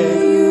where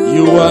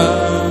you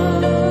are.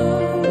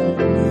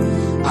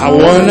 I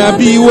wanna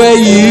be where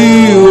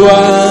you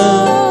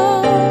are.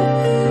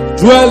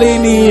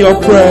 Dwelling in your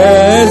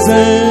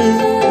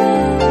presence.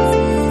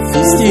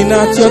 Feasting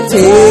at your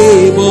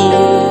table.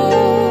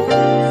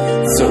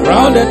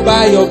 Surrounded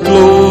by your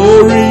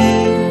glory.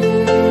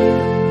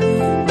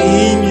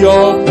 In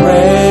your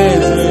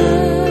presence.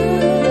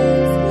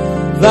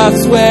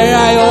 That's where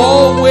I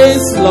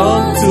always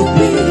long to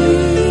be.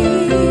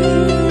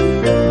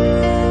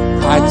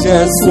 I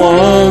just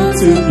want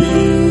to be.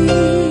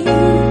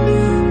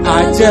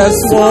 I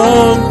just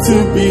want to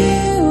be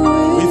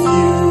with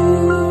you.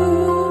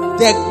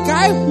 The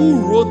guy who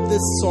wrote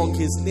this song,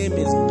 his name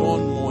is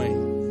Don Moen.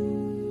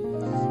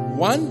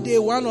 One day,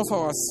 one of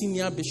our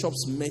senior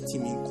bishops met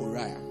him in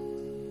Korea.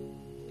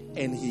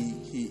 And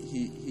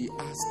he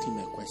asked him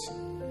a question.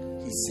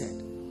 He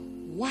said,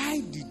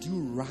 why did you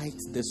write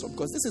this song?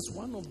 Because this is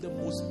one of the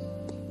most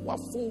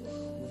powerful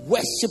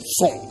worship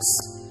songs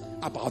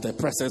about the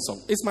presence of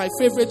God. It's my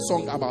favorite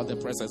song about the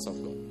presence of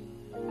God.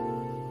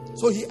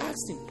 So he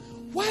asked him,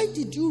 why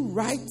did you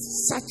write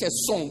such a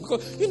song?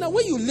 Because,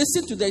 when you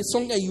listen to the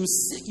song and you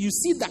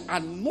see the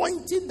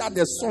anointing that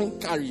the song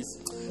carries,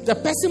 the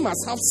person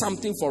must have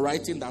something for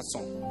writing that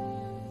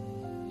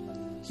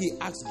song. He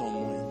asked Don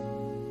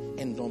Moen,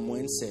 and Don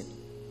Moen said,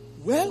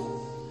 well,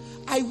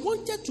 I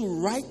wanted to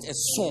write a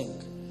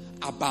song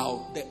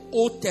about the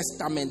Old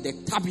Testament, the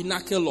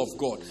tabernacle of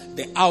God,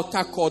 the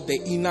outer court,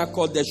 the inner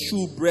court, the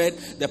shewbread,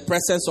 the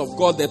presence of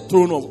God, the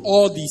throne of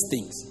all these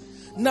things.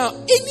 Now,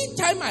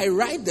 anytime I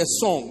write the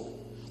song,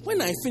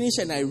 when I finish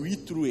and I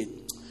read through it,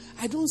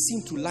 I don't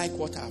seem to like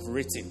what I've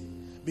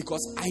written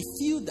because I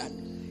feel that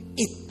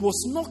it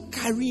was not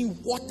carrying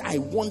what I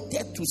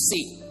wanted to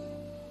say.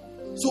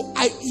 So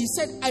he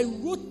said, I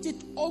wrote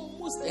it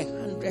almost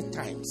 100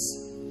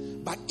 times.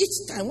 But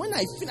each time when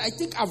I feel, I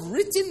think I've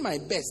written my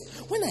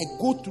best. When I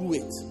go through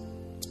it,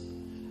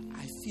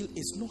 I feel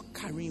it's not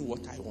carrying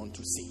what I want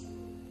to say.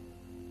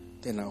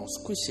 Then I'll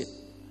squish it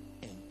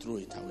and throw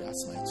it away,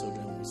 as my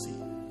children will say.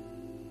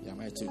 Yeah,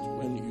 my children,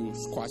 when you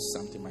squash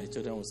something, my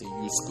children will say,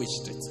 you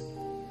squished it.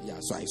 Yeah,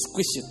 so I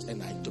squish it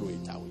and I throw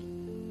it away.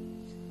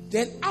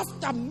 Then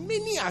after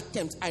many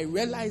attempts, I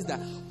realized that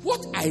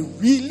what I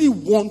really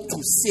want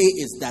to say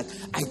is that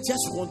I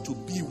just want to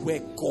be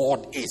where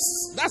God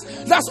is.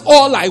 That's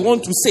all I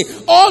want to say.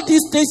 All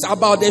these things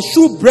about the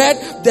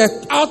shewbread, the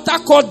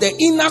outer court, the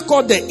inner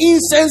court, the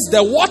incense,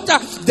 the water,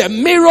 the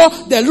mirror,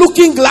 the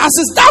looking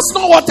glasses, that's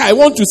not what I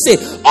want to say.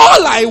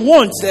 All I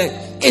want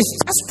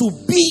is just to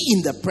be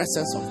in the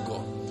presence of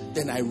God.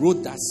 Then I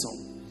wrote that song.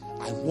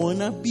 I want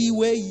to be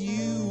where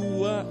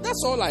you are.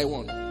 That's all I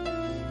want.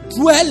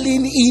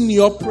 Dwelling in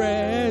your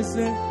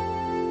presence,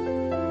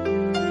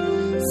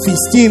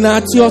 feasting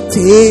at your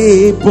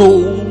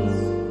table,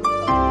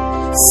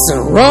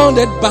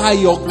 surrounded by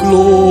your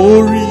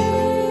glory,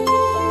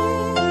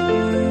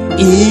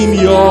 in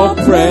your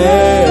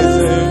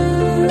presence.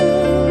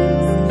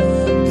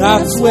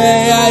 That's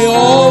where I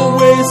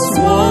always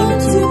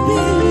want to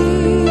be.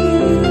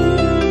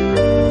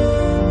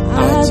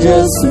 I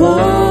just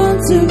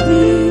want to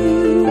be.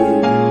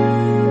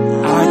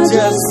 I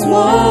just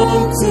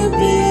want to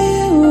be.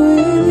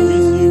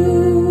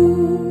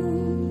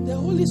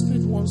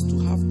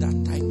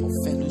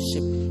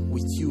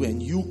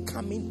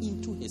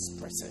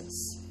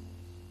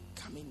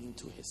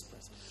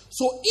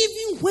 So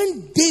even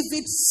when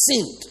David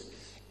sinned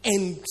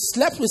and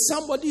slept with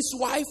somebody's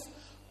wife,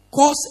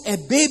 caused a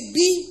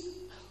baby,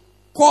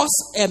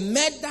 caused a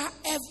murder,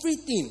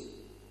 everything,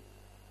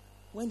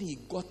 when he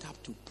got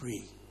up to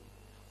pray,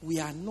 we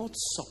are not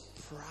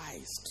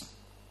surprised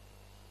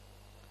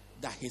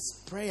that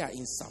his prayer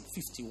in Psalm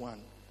 51,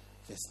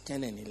 verse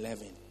 10 and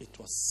 11, it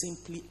was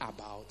simply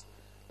about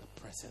the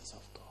presence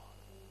of God.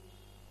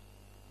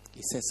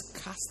 He says,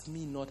 cast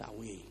me not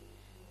away.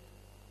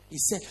 He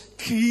said,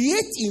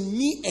 create in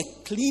me a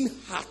clean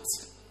heart,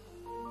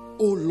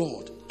 O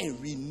Lord,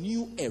 and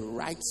renew a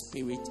right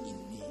spirit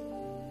in me.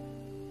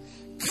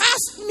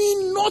 Cast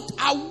me not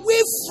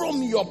away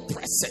from your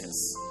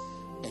presence,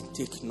 and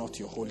take not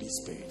your Holy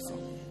Spirit from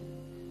me.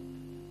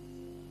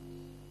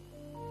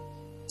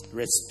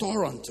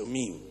 Restore unto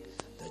me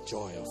the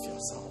joy of your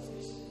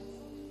salvation,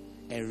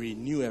 and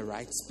renew a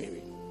right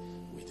spirit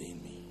within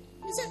me.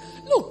 He said,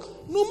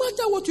 look, no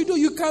matter what you do,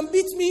 you can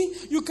beat me.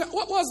 You can.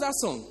 What was that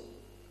song?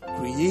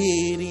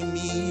 Creating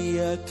me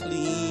a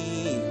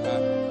clean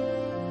heart,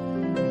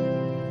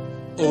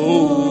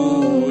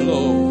 oh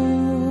Lord,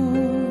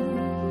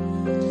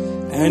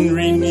 and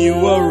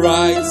renew a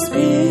right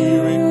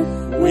spirit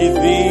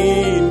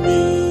within me.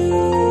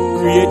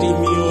 Creating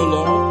me, oh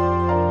Lord,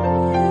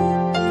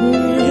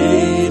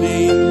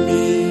 creating me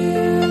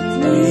a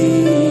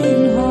clean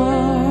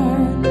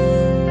heart,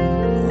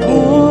 oh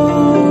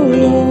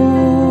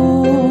Lord,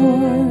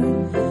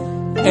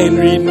 and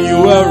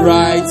renew a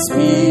right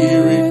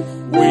spirit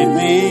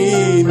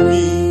within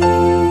me.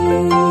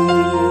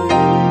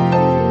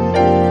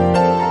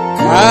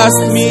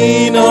 Cast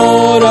me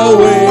not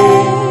away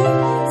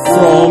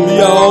from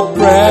your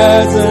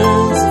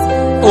presence,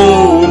 O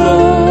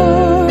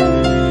Lord.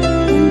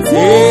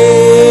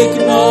 Take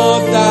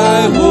not thy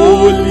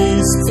Holy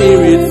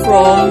Spirit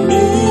from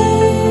me.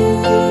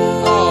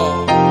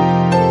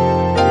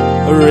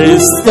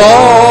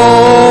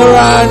 Restore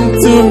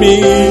unto me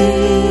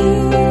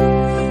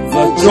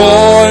the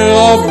joy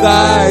of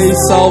thy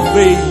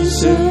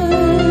salvation,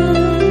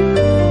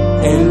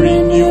 and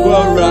renew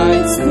a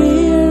right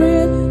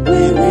spirit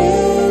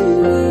within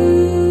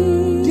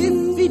me.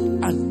 David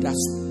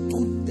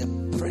understood the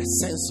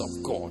presence of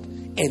God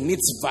and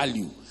its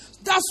value.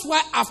 That's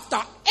why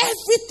after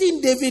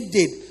everything David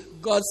did,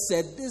 God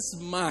said, this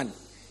man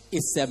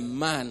is a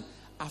man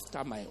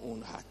after my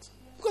own heart.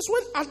 Because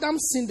when Adam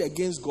sinned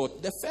against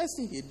God, the first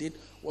thing he did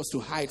was to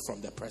hide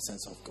from the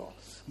presence of God.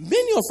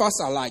 Many of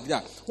us are like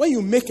that. When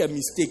you make a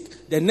mistake,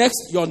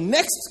 your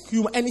next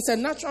human, and it's a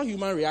natural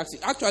human reaction.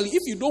 Actually,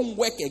 if you don't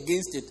work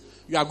against it,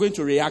 you are going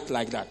to react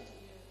like that.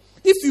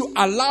 If you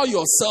allow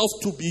yourself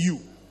to be you,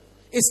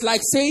 it's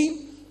like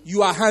saying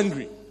you are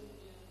hungry.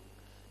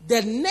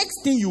 The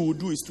next thing you will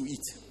do is to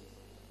eat.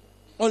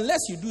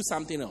 Unless you do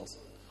something else.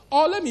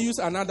 Or let me use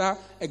another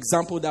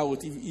example that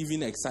would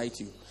even excite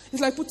you.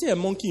 It's like putting a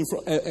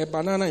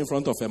banana in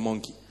front of a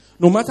monkey.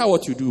 No matter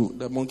what you do,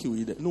 the monkey will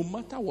eat it. No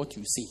matter what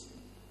you say,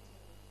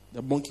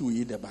 the monkey will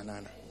eat the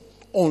banana.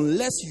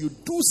 Unless you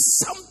do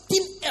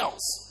something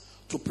else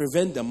to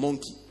prevent the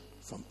monkey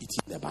from eating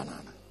the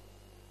banana.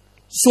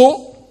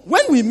 So,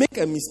 when we make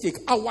a mistake,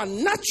 our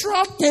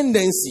natural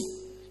tendency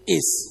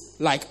is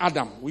like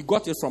Adam. We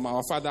got it from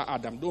our father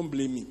Adam. Don't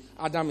blame me.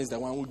 Adam is the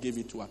one who gave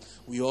it to us.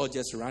 We all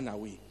just run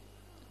away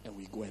and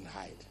we go and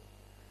hide.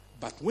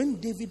 But when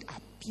David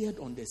appeared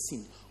on the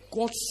scene,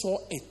 God saw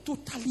a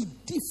totally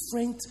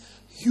different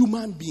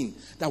human being.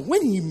 That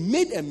when he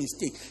made a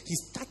mistake, he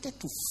started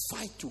to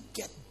fight to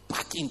get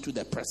back into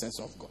the presence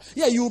of God.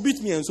 Yeah, you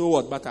beat me and so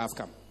what? But I've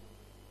come.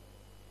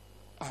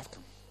 I've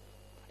come.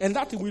 And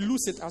that we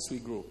lose it as we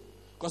grow.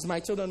 Because my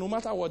children, no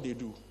matter what they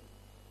do,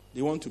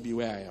 they want to be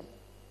where I am.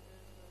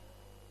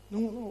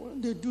 No,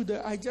 they do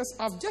that. I've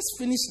just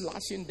finished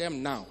lashing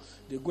them now.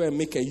 They go and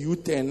make a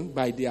U-turn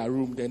by their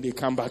room, then they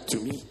come back to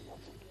me.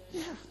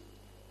 Yeah.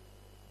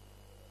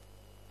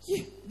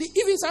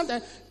 Even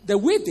sometimes, the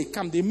way they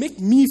come, they make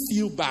me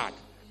feel bad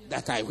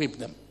that I whip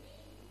them.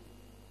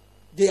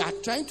 They are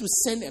trying to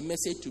send a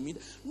message to me.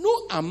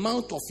 No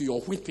amount of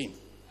your whipping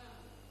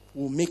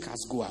will make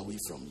us go away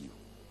from you.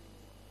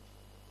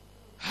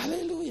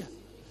 Hallelujah.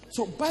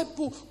 So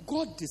Bible,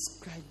 God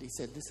described, he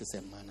said, this is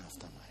a man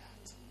after my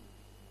heart.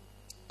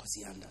 Because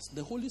he understands.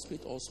 The Holy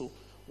Spirit also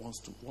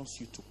wants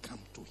you to come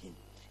to him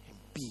and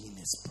be in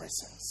his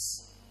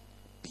presence.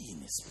 Be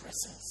in his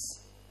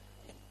presence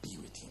and be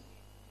with him.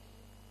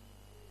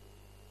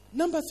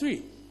 Number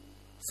 3,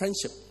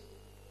 friendship.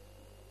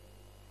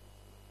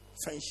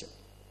 Friendship.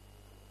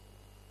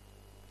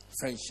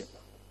 Friendship.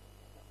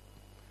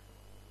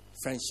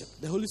 Friendship.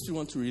 The Holy Spirit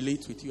wants to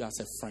relate with you as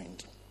a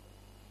friend.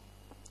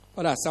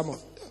 What are some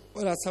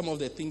of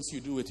the things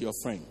you do with your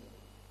friend?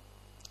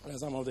 What are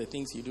some of the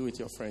things you do with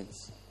your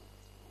friends?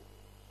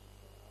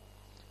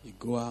 You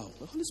go out.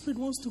 The Holy Spirit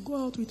wants to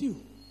go out with you.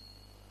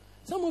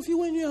 Some of you,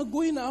 when you are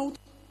going out,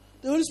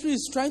 the Holy Spirit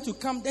is trying to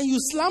come, then you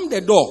slam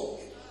the door.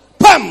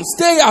 Pam!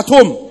 Stay at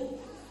home.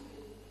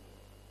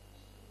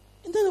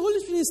 And then the Holy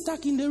Spirit is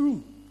stuck in the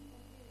room.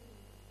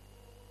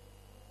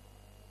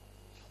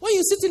 When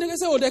you sit in the car and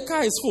say, oh, the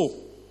car is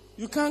full,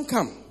 you can't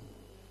come.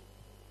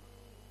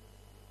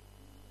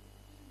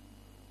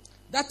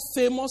 That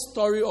famous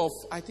story of,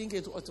 I think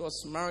it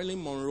was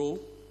Marilyn Monroe.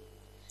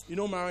 You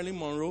know Marilyn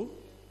Monroe?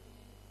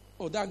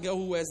 Oh, that girl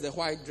who wears the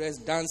white dress,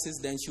 dances,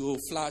 then she will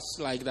flash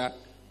like that.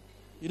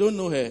 You don't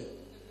know her?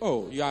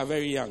 Oh, you are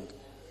very young.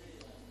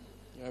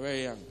 You are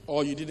very young.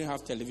 Or you didn't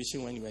have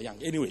television when you were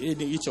young. Anyway,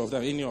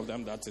 any of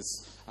them that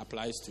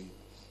applies to you.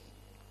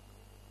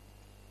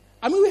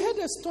 I mean, we heard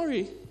a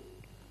story.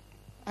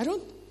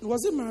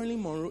 Was it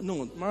Marilyn Monroe?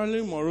 No,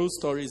 Marilyn Monroe's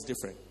story is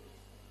different.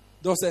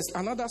 There was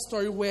another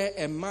story where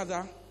a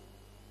mother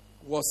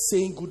was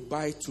saying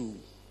goodbye to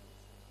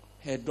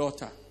her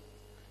daughter.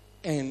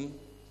 And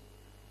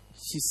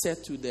she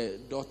said to the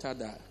daughter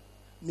that,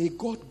 may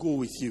God go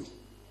with you.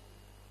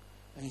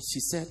 And she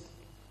said,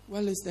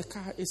 well,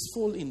 it's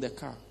full in the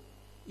car.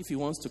 If he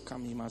wants to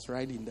come, he must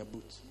ride in the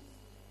boot.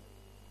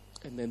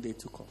 And then they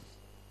took off.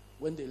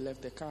 When they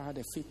left, the car had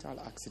a fatal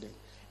accident.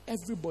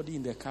 Everybody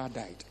in the car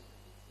died.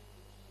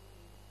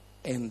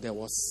 And there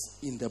was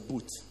in the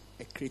boot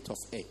a crate of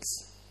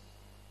eggs.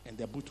 And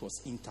the boot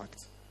was intact.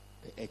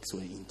 The eggs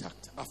were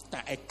intact.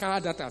 After a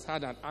car that has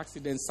had an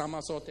accident,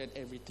 somersaulted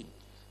everything,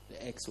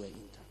 the eggs were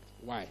intact.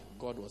 Why?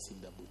 God was in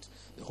the boot.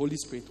 The Holy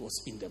Spirit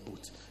was in the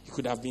boot. He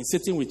could have been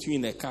sitting with you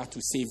in a car to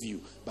save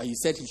you, but he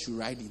said he should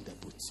ride in the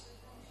boot.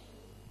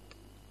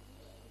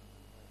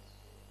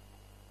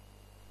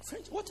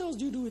 Friends, what else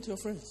do you do with your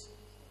friends?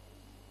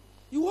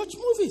 You watch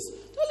movies.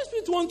 The Holy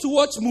Spirit wants to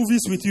watch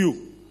movies with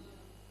you.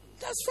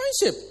 That's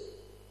friendship.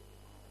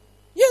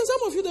 Yeah, and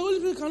some of you, the Holy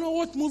Spirit cannot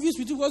watch movies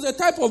with you because the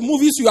type of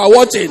movies you are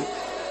watching,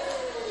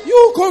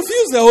 you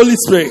confuse the Holy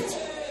Spirit.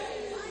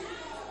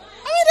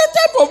 I mean, the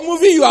type of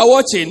movie you are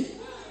watching,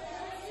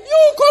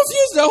 you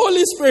confuse the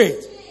Holy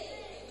Spirit.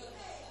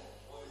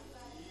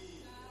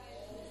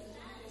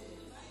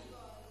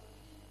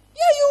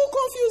 Yeah, you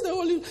confuse the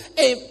Holy Spirit.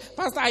 Hey,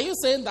 Pastor, are you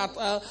saying that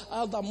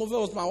the movie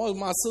was my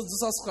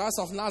Jesus Christ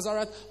of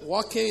Nazareth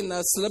walking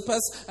in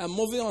slippers and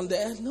moving on the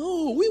earth?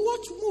 No, we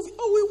watch movies.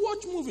 Oh, we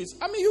watch movies.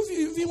 I mean,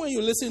 even when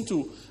you listen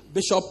to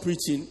Bishop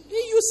preaching,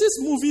 he uses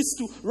movies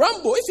to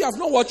Rambo. If you have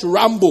not watched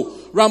Rambo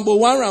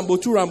 1, Rambo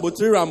 2, Rambo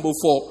 3, Rambo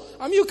 4,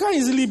 I mean, you can't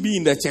easily be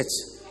in the church.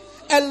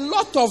 A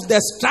lot of the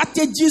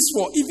strategies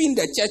for even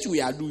the church we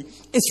are doing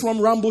is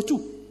from Rambo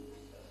 2.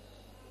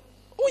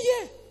 Oh,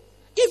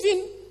 yeah.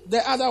 Even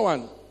the other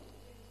one.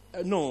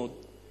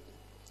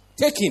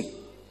 Taking.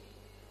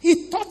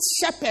 He taught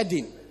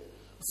shepherding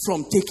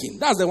from taking.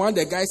 That's the one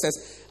the guy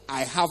says,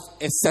 I have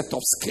a set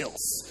of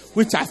skills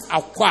which I've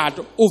acquired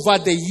over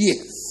the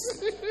years.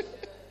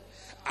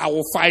 I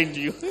will find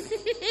you.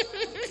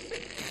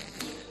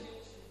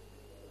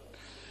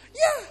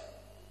 Yeah.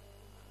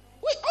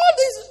 All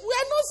this, we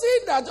are not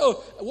saying that,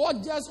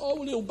 what just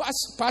only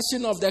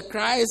passion of the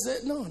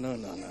Christ. No.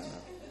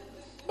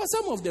 But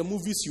some of the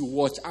movies you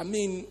watch, I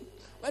mean,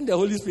 when the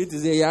Holy Spirit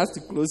is there, he has to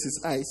close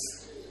his eyes.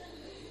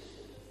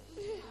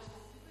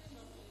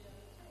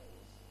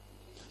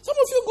 Some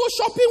of you go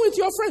shopping with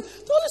your friends.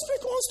 The Holy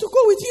Spirit wants to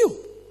go with you.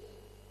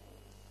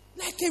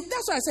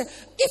 That's why I said,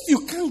 if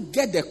you can't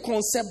get the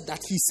concept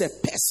that he's a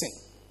person,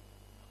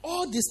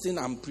 all this thing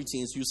I'm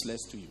preaching is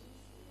useless to you.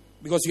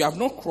 Because you have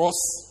not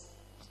crossed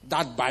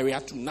that barrier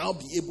to now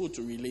be able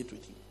to relate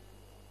with him.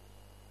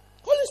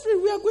 Holy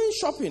Spirit, we are going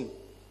shopping.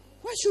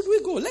 Where should we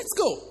go? Let's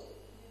go.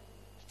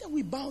 Then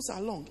we bounce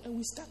along and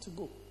we start to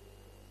go.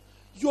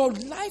 Your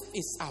life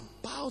is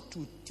about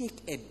to take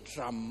a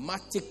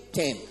dramatic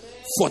turn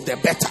for the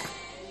better.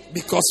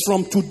 Because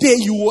from today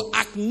you will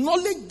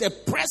acknowledge the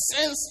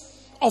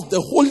presence of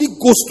the Holy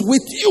Ghost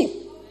with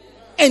you.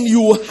 and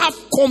you will have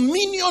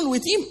communion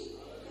with him.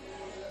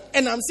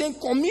 And I'm saying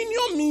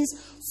communion means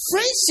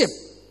friendship.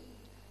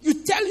 You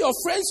tell your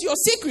friends your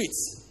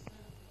secrets.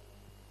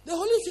 The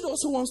Holy Spirit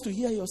also wants to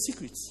hear your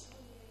secrets.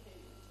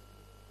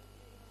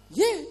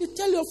 Yeah, you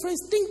tell your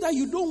friends things that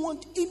you don't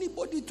want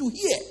anybody to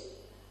hear.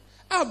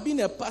 I've been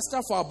a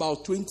pastor for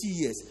about 20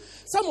 years.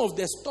 Some of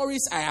the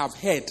stories I have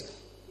heard,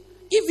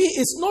 even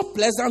it's not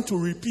pleasant to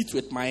repeat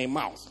with my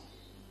mouth.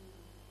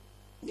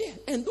 Yeah,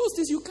 and those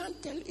things you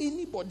can't tell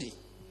anybody.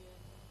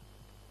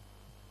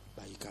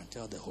 But you can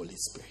tell the Holy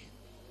Spirit.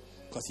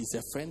 Because he's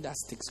a friend that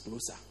sticks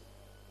closer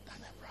than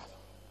a brother.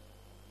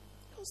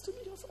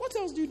 What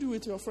else do you do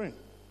with your friend?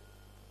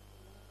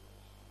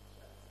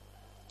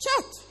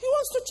 Chat. He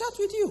wants to chat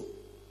with you.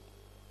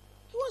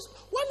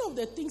 One of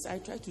the things I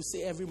try to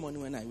say every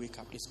morning when I wake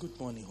up is, good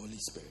morning, Holy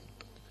Spirit.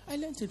 I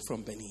learned it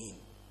from Benny Hinn.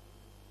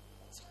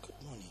 I say,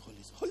 good morning,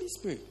 Holy Spirit. Holy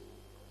Spirit.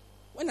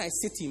 When I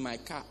sit in my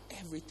car,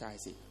 every time I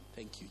say,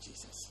 thank you,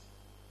 Jesus.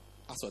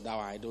 As for that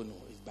one, I don't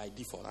know. It's by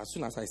default. As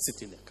soon as I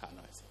sit in the car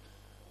now, I say,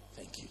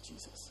 thank you,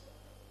 Jesus.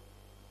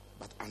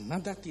 But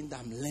another thing that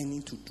I'm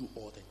learning to do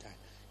all the time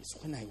is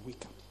when I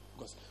wake up.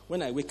 Because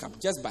when I wake up,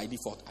 just by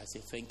default, I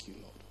say, thank you,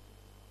 Lord.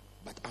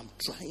 But I'm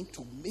trying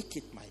to make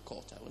it my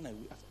culture. When I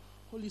wake up,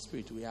 Holy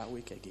Spirit, we are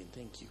awake again.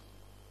 Thank you.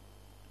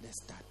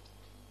 Let's start.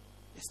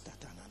 Let's start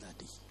another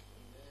day.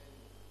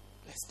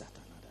 Let's start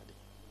another day.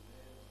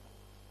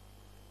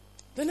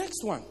 The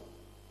next one.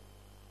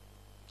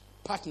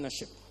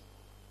 Partnership.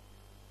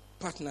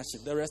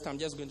 Partnership. The rest I'm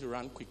just going to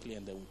run quickly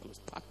and then we'll close.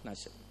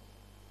 Partnership.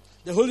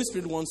 The Holy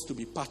Spirit wants to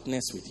be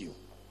partners with you.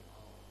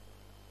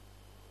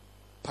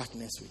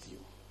 Partners with you.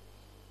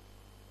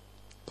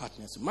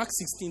 Partners. Mark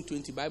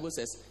 16:20, Bible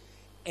says,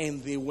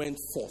 and they went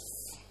forth,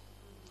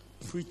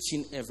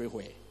 preaching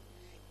everywhere,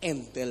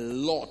 and the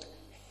Lord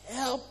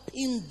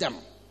helping them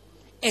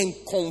and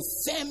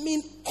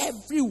confirming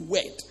every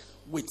word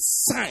with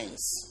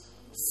signs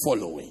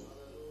following.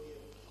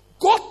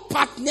 God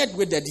partnered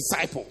with the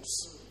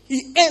disciples.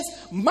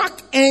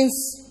 Mark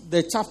ends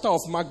the chapter of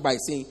Mark by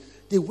saying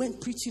they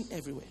went preaching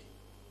everywhere.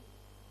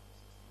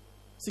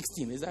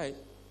 16, is that it?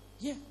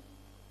 Yeah,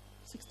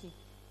 16.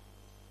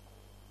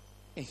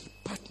 And he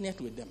partnered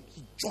with them.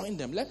 He joined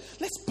them.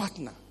 Let's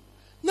partner.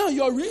 Now,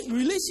 your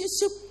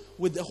relationship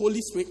with the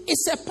Holy Spirit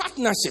is a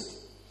partnership.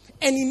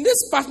 And in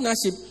this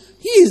partnership,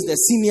 he is the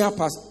senior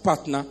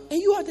partner and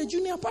you are the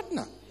junior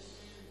partner.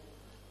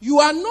 You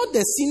are not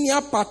the senior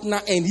partner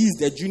and he is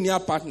the junior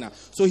partner.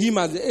 So he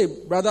must say,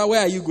 hey, brother,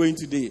 where are you going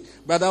today?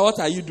 Brother, what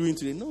are you doing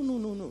today?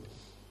 No.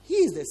 He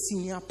is the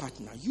senior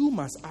partner. You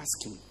must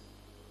ask him,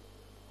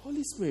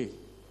 Holy Spirit,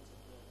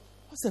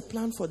 what's the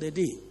plan for the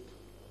day?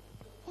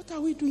 What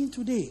are we doing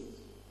today?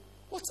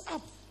 What's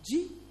up,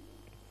 G?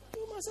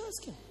 You must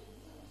ask him.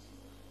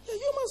 Yeah,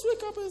 you must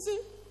wake up and say,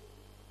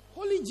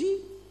 Holy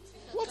G,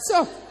 what's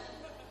up?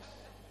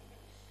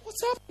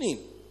 What's happening?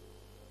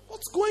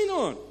 What's going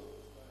on?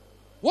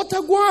 What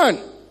a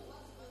guan?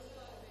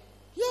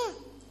 Yeah.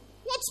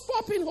 What's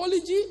popping,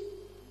 Holy G?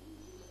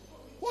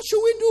 What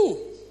should we do?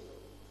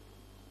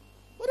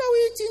 What are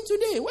we eating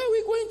today? Where are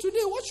we going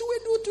today? What should we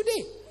do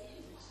today?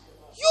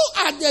 You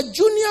are the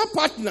junior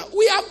partner.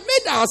 We have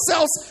made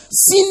ourselves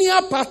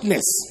senior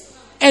partners.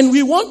 And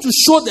we want to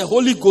show the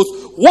Holy Ghost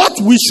what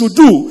we should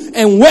do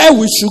and where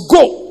we should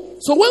go.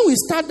 So when we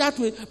start that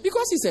way,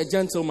 because he's a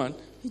gentleman,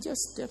 he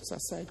just steps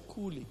aside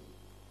coolly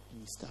and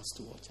he starts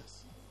to watch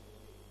us.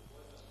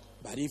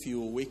 But if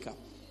you wake up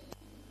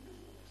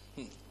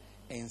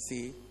and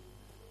say,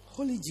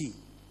 Holy G,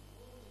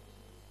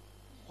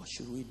 what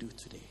should we do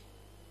today?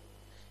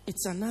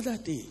 It's another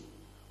day.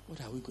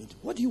 What are we going to do?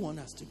 What do you want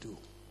us to do?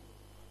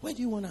 Where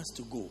do you want us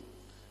to go?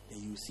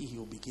 Then you see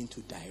he'll begin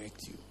to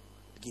direct you,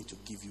 begin to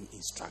give you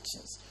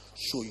instructions,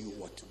 show you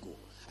what to go.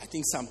 I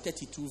think Psalm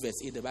 32 verse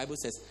 8, the Bible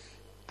says,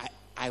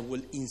 I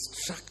will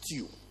instruct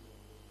you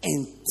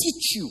and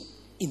teach you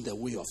in the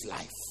way of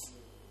life.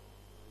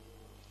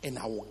 And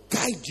I will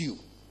guide you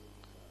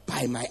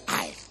by my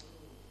eye.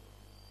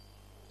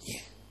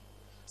 Yeah.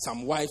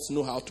 Some wives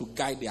know how to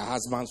guide their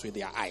husbands with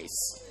their eyes.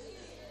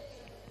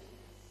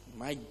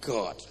 My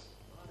God.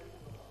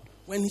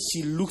 When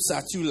she looks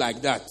at you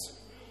like that,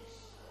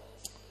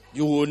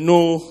 you will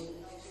know,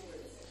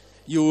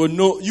 you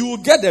will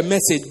get the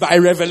message by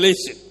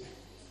revelation.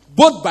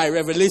 Both by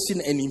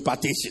revelation and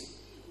impartation.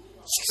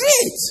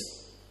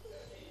 Straight.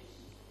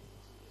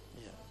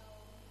 Yeah.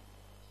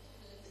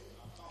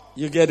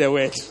 You get the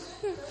word.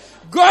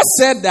 God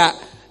said that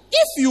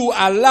if you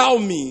allow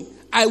me,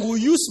 I will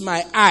use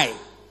my eye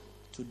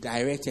to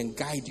direct and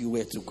guide you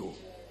where to go.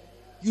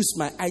 Use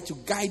my eye to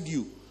guide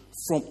you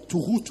to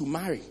who to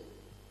marry.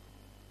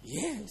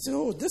 Yeah.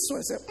 So this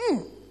one said,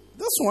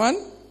 this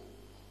one.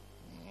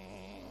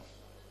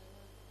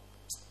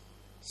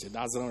 She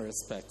doesn't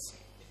respect.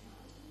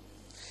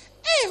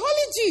 Hey,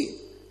 Holy G,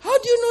 how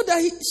do you know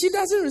that she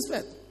doesn't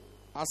respect?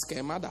 Ask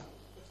her mother.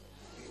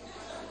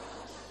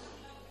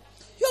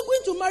 You are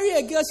going to marry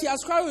a girl, she has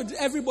quarreled with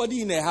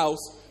everybody in her house.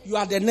 You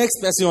are the next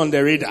person on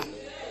the radar.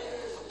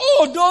 Oh,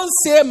 Oh, don't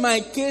say my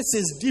case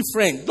is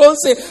different. Don't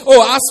say,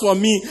 oh, as for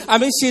me,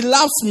 she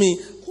loves me.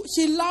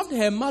 She loved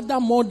her mother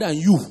more than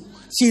you.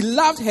 She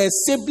loved her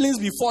siblings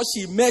before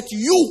she met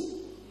you.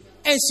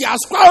 And she has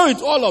quarreled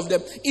with all of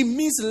them. It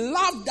means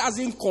love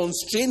doesn't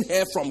constrain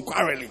her from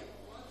quarreling.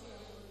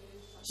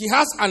 She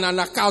has an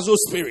anakazo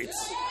spirit.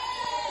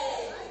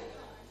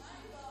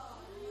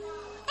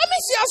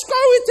 She has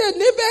quarreled with her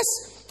neighbors,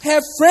 her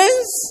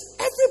friends,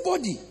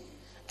 everybody.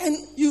 And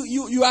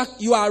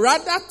you are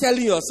rather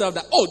telling yourself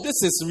that, oh,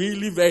 this is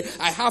really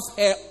I have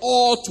her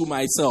all to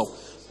myself.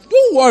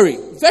 Don't worry.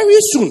 Very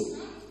soon,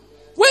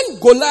 when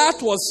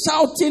Goliath was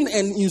shouting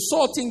and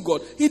insulting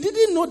God, he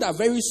didn't know that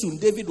very soon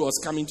David was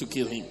coming to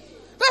kill him.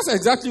 That's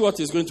exactly what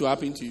is going to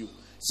happen to you.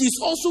 She's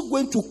also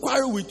going to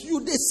quarrel with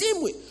you the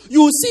same way.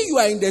 You will see you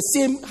are in the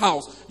same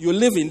house. You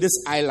live in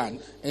this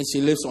island and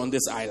she lives on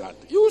this island.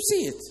 You will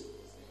see it.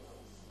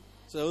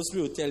 So the Holy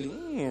Spirit will tell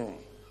you,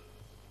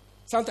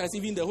 Sometimes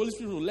even the Holy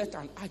Spirit will let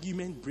an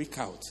argument break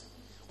out.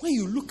 When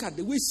you look at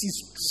the way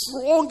she's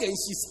strong and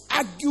she's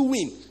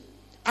arguing,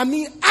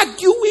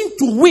 arguing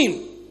to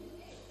win.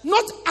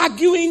 Not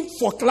arguing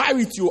for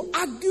clarity,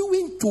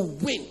 arguing to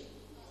win.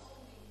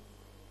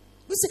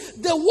 You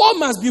say, the wall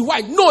must be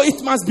white. No,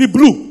 it must be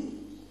blue.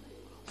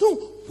 No,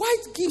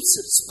 white gives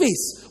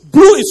space.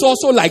 Blue is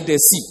also like the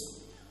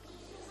sea.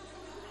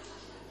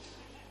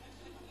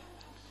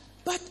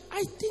 But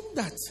I think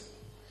that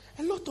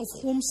a lot of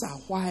homes are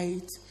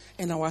white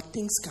and our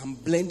things can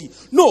blend in.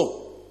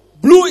 No,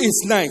 blue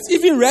is nice.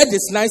 Even red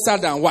is nicer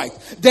than white.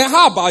 Then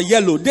how about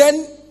yellow?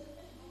 Then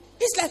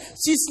it's like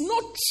she's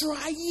not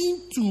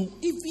trying to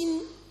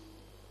even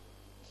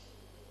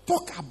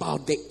talk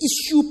about the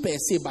issue per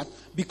se, but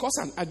because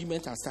an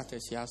argument has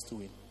started, she has to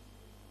win.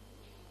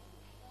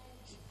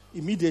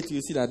 Immediately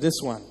you see that this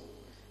one,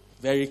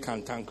 very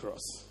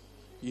cantankerous.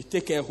 You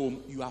take her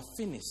home, you are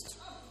finished.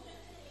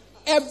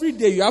 Every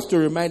day you have to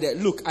remind her,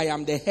 look, I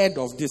am the head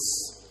of this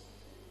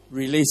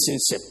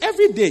relationship.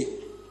 Every day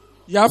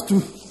you have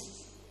to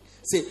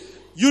say,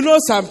 you know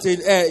something,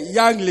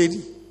 young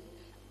lady,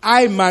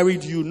 I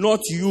married you, not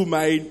you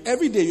married.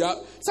 Every day you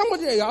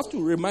have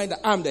to remind that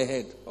I'm the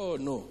head. Oh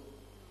no,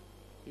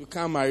 you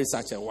can't marry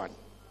such a one.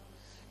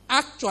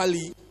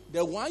 Actually,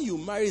 the one you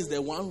marry is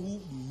the one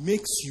who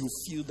makes you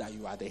feel that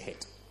you are the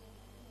head.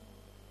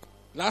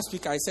 Last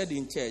week I said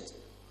in church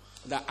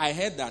that I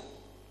heard that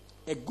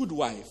a good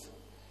wife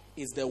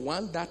is the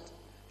one that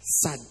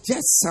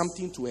suggests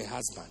something to her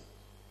husband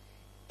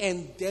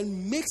and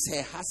then makes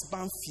her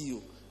husband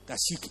feel that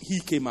he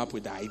came up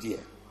with the idea.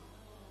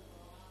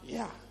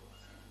 Yeah.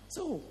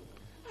 So,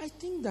 I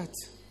think that,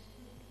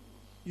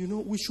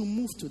 we should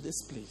move to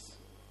this place.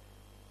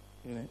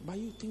 But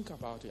you think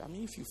about it.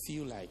 If you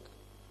feel like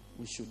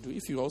we should do it,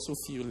 if you also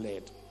feel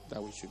led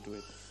that we should do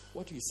it,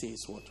 what you say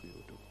is what we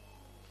will do.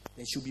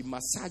 They should be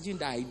massaging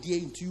the idea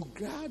into you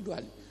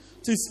gradually.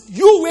 So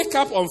you wake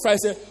up on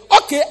Friday and say,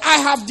 okay, I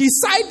have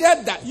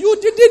decided that. You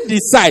didn't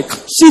decide.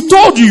 She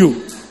told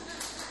you.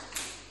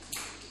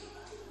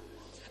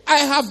 I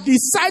have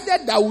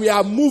decided that we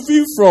are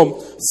moving from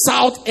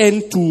south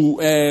end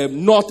to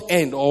north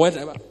end or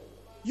whatever.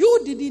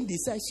 You didn't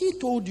decide. She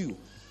told you.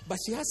 But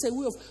she has a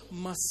way of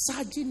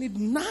massaging it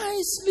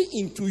nicely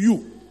into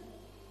you.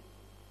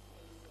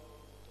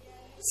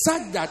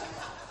 Such that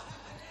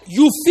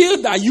you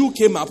feel that you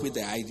came up with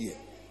the idea.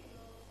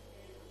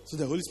 So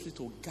the Holy Spirit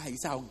will guide. He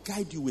said, I'll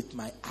guide you with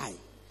my eye.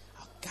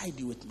 I'll guide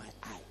you with my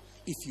eye.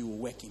 If you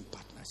work in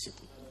partnership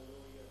with me.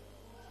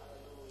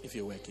 If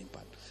you work in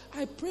partnership.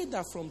 I pray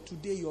that from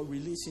today your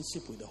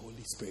relationship with the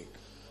Holy Spirit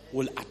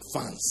will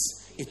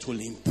advance. It will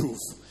improve.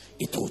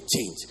 It will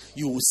change.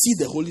 You will see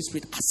the Holy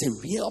Spirit as a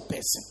real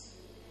person.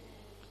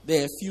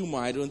 There are a few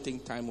more. I don't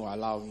think time will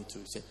allow me to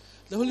say.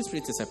 The Holy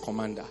Spirit is a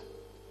commander.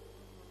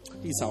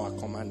 He's our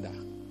commander.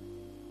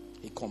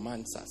 He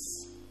commands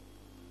us.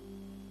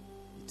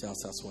 He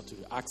tells us what to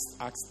do.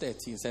 Acts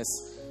 13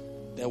 says,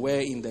 there were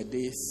in the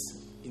days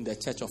in the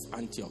church of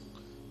Antioch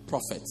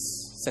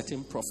prophets,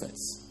 certain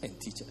prophets and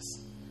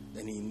teachers.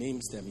 Then he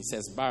names them. He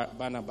says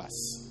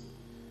Barnabas,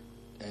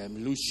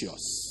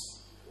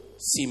 Lucius,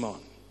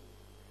 Simon,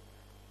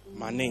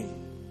 Manaen,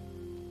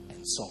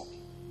 and Saul.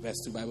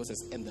 Verse 2, Bible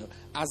says, and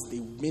as they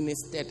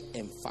ministered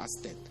and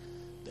fasted,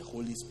 the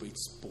Holy Spirit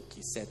spoke.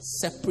 He said,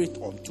 separate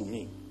unto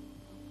me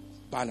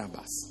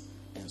Barnabas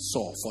and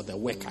Saul for the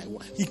work I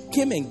want. He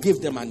came and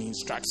gave them an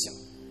instruction.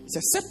 He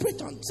said,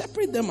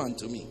 separate them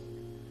unto me.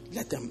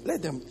 Let them.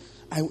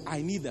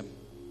 I need them.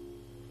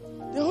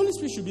 The Holy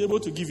Spirit should be able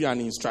to give you an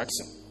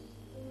instruction.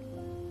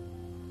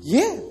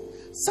 Yeah.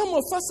 Some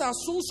of us are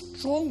so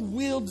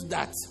strong-willed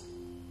that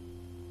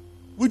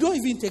we don't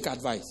even take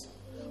advice.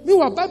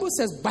 Meanwhile, the Bible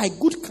says, by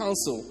good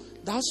counsel,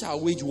 thou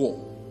shalt wage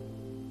war.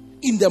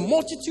 In the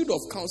multitude of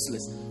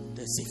counselors,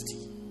 there's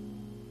safety.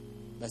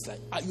 That's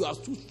like, you are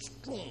too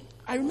strong.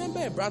 I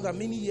remember a brother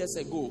many years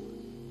ago.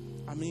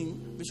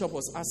 Bishop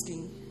was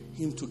asking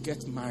him to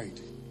get married.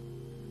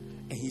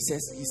 And he said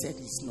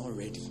he's not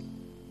ready.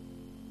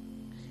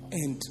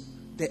 And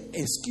the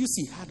excuse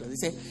he had was, he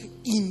said,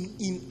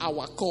 in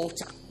our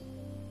culture,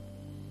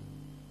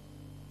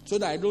 So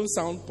that I don't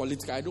sound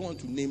political, I don't want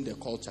to name the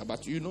culture,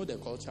 but you know the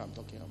culture I'm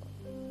talking about.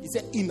 He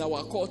said, in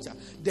our culture,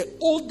 the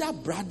older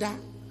brother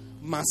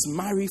must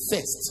marry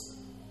first.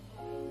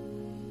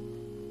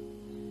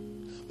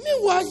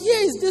 Meanwhile,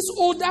 here is this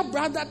older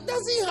brother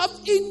doesn't have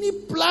any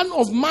plan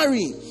of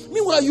marrying.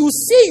 Meanwhile, you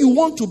say you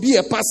want to be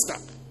a pastor.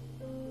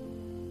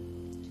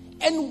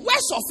 And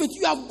worst of it,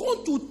 you are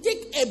going to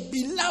take a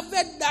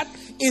beloved that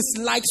is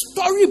like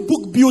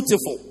storybook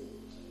beautiful.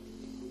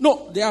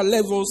 No, there are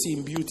levels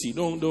in beauty.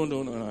 No.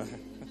 No.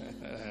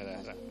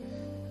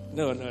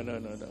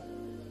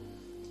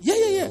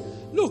 Yeah.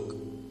 Look,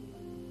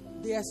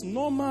 there's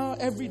normal,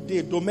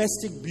 everyday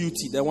domestic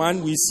beauty, the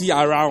one we see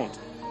around.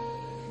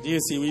 Do you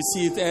see? We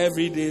see it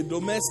every day,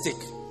 domestic.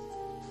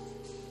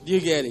 Do you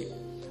get it?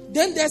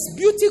 Then there's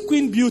beauty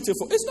queen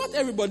beautiful. It's not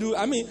everybody.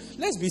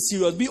 Let's be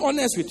serious. Be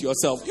honest with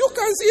yourself. You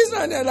can see it's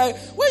not like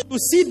when you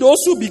see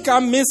those who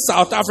become Miss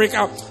South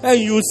Africa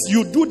and you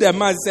do them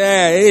and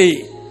say,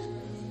 hey,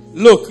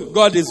 look,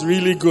 God is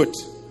really good.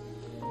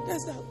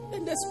 There's that.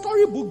 And there's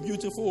storybook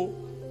beautiful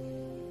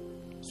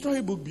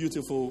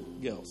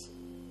girls.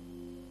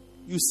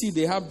 You see,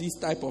 they have these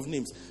type of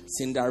names: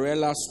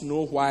 Cinderella,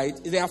 Snow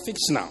White. They are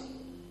fictional.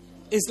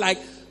 It's like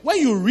when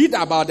you read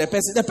about the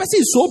person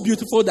is so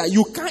beautiful that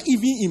you can't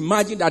even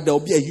imagine that there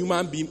will be a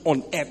human being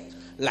on earth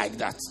like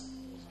that.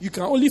 You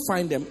can only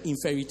find them in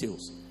fairy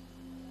tales.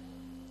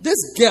 This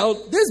girl,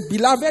 this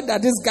beloved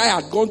that this guy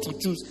had gone to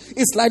choose,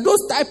 it's like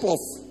those type of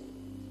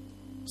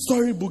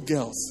storybook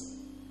girls.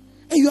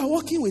 And you are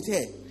walking with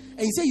her,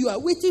 and you say you are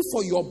waiting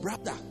for your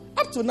brother.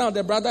 Up to now,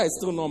 the brother is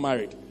still not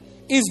married.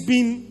 It's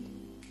been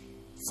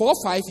 4 or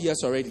 5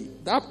 years already.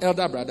 That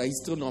elder brother is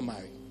still not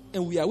married.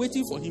 And we are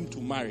waiting for him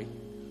to marry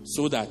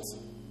so that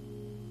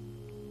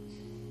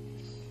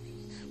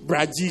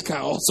Braji can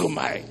also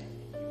marry.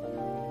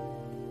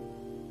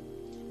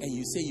 And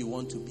you say you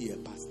want to be a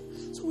pastor.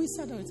 So we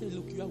sat down and said,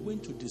 look, you are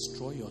going to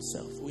destroy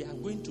yourself. We are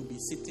going to be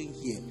sitting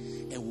here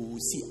and we will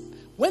see.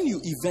 When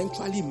you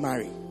eventually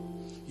marry,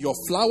 your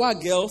flower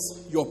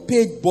girls, your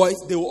page boys,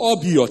 they will all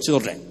be your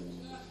children.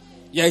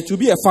 Yeah, it will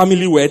be a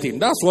family wedding.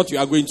 That's what you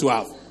are going to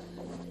have.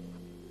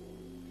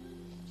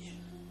 Yeah.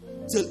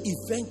 Till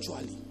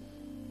eventually,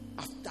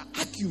 after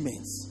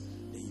arguments,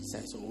 then he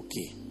says,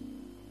 okay,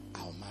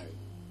 I'll marry.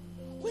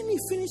 When he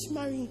finished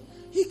marrying,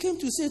 he came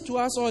to say to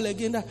us all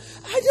again that,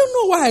 I don't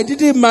know why I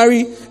didn't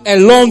marry a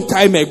long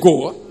time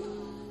ago.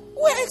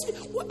 We're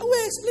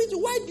explaining,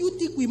 why do you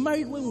think we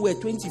married when we were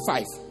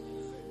 25?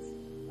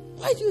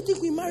 Why do you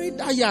think we married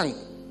that young?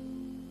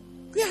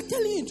 We are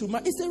telling you to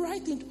marry. It's the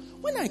right thing.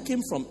 When I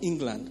came from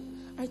England,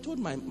 I told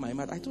my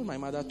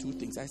mother 2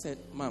 things. I said,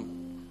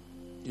 Mom,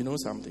 you know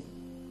something?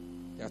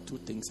 There are 2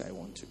 things I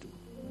want to do.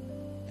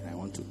 And I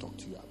want to talk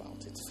to you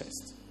about it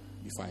first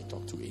before I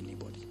talk to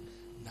anybody.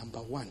 Number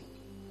 1,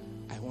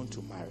 I want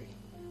to marry.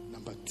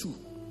 Number 2,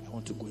 I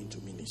want to go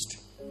into ministry.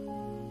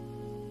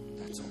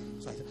 That's all.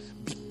 So I said,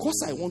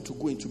 because I want to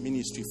go into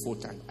ministry full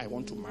time, I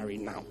want to marry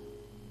now.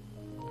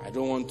 I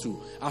don't want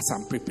to, as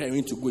I'm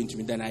preparing to go into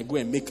ministry, then I go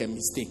and make a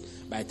mistake.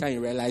 By the time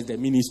you realize the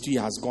ministry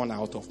has gone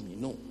out of me.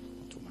 No, I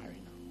want to marry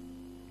now.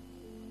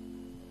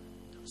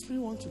 I just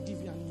really want to give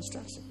you an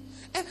instruction.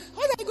 And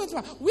how are you going to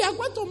marry? We are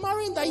going to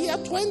marry in the year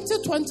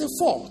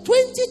 2024.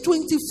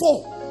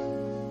 2024.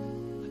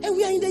 And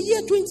we are in the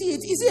year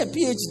 28. Is it a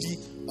PhD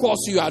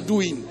course you are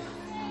doing?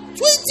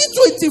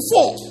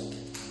 2024.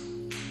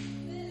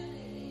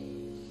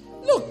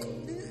 Look,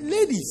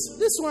 ladies,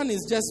 this one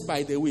is just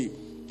by the way.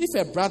 If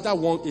a brother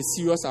is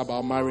serious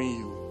about marrying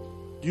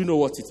you, do you know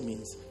what it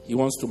means? He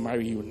wants to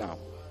marry you now.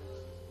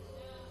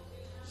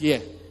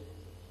 Yeah.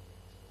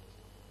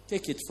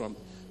 Take it from.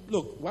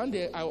 Look, one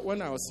day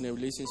when I was in a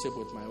relationship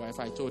with my wife,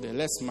 I told her,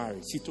 let's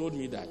marry. She told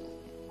me that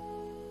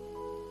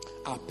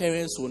our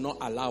parents will not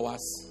allow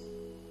us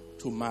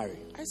to marry.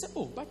 I said,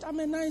 oh, but I'm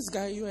a nice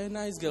guy. You're a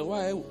nice girl.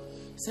 Why? He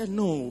said,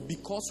 no,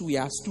 because we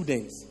are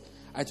students.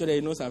 I told her,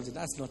 you know something,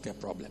 that's not a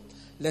problem.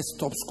 Let's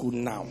stop school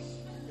now.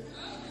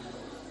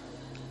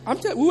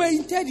 We were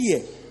in 3rd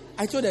year.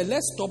 I told her,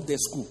 let's stop the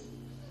school.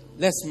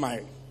 Let's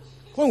marry.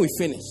 When we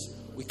finish,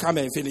 we come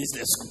and finish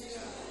the school.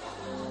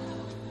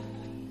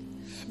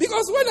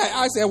 Because when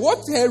I asked her what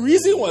her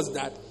reason was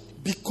that,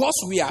 because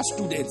we are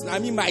students.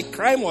 My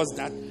crime was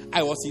that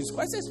I was in school.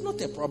 I said, it's not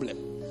a problem.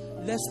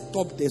 Let's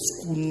stop the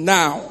school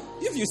now.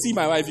 If you see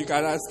my wife, you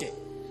can ask her.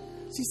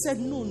 She said,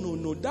 no,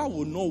 that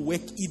will not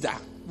work either.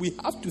 We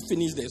have to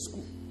finish the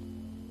school.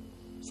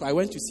 So I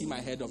went to see my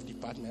head of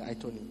department. I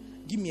told him,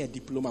 give me a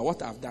diploma.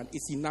 What I've done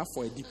is enough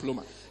for a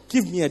diploma.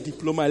 Give me a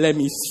diploma. Let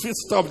me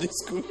stop this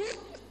school.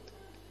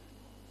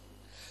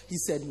 He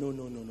said, no.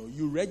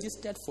 You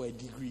registered for a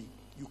degree.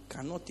 You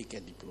cannot take a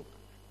diploma.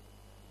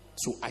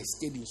 So I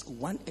stayed in school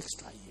 1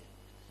 extra year.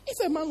 If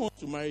a man wants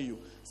to marry you,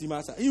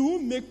 he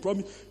won't make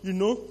promise.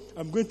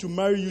 I'm going to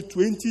marry you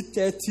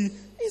 2030.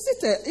 Is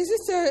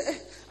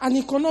it an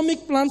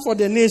economic plan for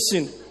the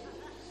nation?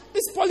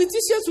 It's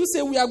politicians who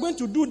say we are going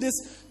to do this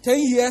 10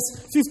 years,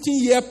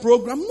 15-year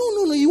program.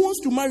 No. He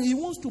wants to marry. He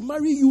wants to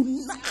marry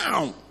you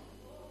now.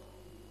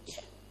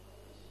 Yeah.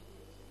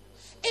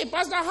 Hey,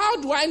 Pastor, how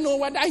do I know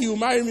whether he will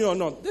marry me or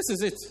not? This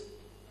is it.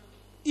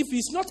 If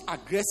he's not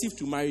aggressive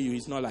to marry you,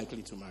 he's not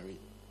likely to marry you.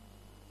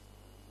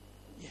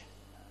 Yeah.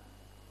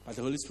 But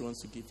the Holy Spirit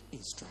wants to give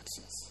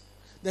instructions.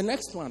 The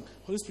next one,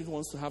 Holy Spirit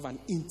wants to have an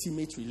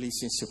intimate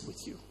relationship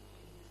with you.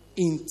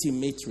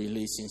 Intimate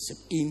relationship.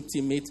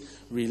 Intimate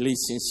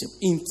relationship.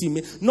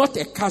 Intimate. Not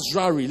a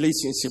casual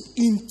relationship.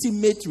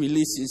 Intimate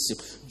relationship.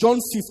 John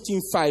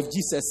 15:5,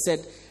 Jesus said,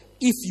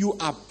 if you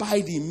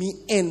abide in me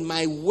and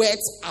my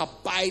words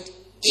abide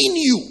in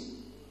you.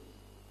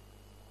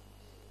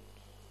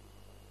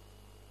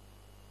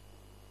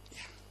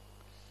 Yeah.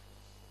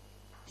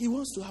 He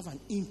wants to have an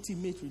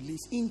intimate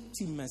relation.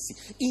 Intimacy.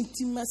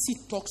 Intimacy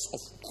talks of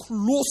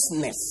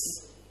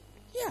closeness.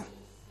 Yeah.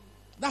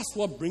 That's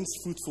what brings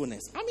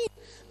fruitfulness. I mean,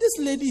 this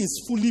lady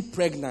is fully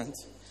pregnant.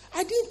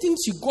 I didn't think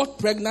she got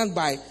pregnant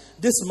by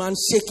this man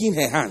shaking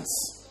her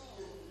hands.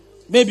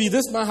 Maybe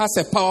this man has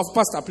a power.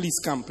 Pastor, please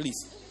come,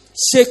 please.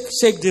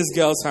 Shake this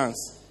girl's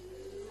hands.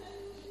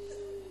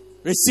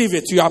 Receive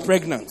it. You are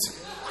pregnant.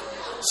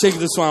 Shake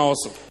this one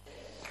also.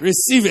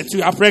 Receive it.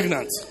 You are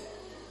pregnant.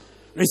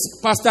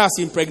 Pastor has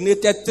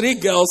impregnated 3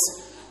 girls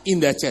in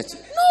the church.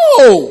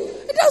 No,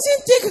 it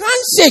doesn't take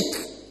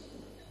handshake.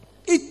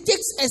 It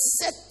takes a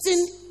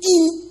certain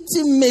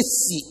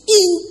intimacy.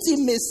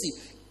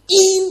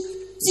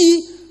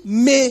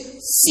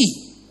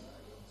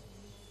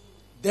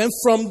 Then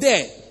from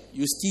there,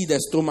 you see the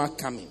stomach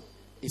coming.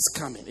 It's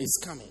coming.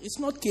 It's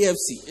not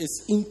KFC.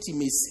 It's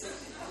intimacy.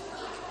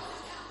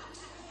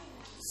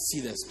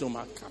 See the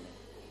stomach coming.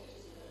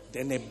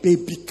 Then a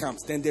baby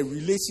comes. Then the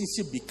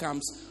relationship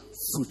becomes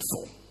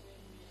fruitful.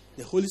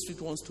 The Holy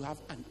Spirit wants to have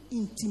an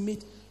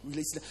intimate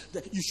relationship.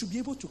 You should be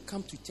able to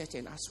come to church,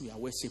 and as we are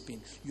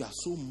worshiping, you are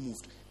so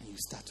moved and you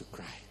start to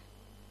cry.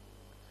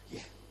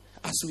 Yeah.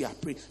 As we are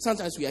praying.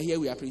 Sometimes we are here,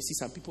 we are praying. See,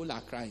 some people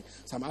are crying.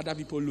 Some other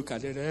people look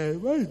at it. Hey,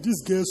 why is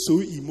this girl so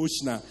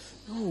emotional?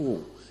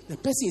 No. The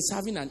person is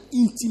having an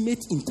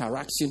intimate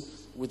interaction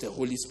with the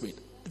Holy Spirit.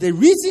 The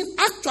reason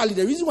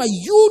why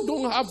you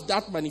don't have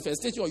that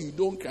manifestation or you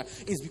don't cry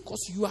is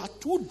because you are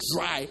too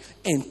dry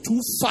and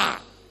too far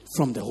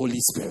from the Holy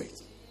Spirit.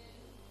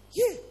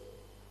 Yeah.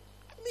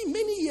 I mean,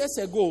 many years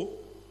ago,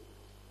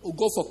 we'll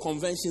go for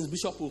conventions.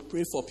 Bishop will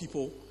pray for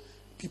people.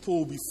 People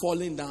will be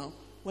falling down.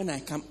 When I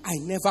come, I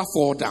never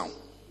fall down.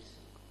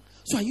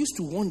 So I used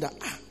to wonder,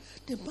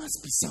 there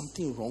must be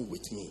something wrong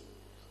with me.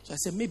 So I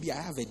said, maybe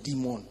I have a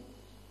demon.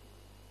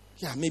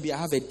 Yeah, maybe I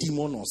have a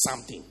demon or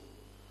something.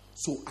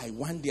 So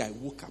one day I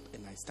woke up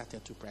and I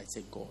started to pray. I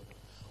said, God,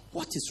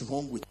 what is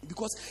wrong with me?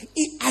 Because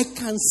I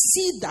can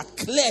see that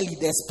clearly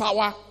there's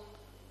power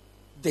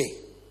there.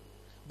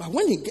 But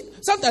when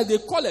sometimes they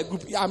call a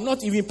group, I'm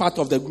not even part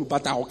of the group,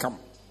 but I'll come.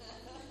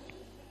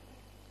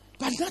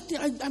 But nothing,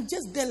 I'm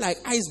just there like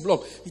ice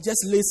block. He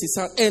just lays his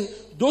hand. And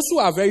those who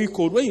are very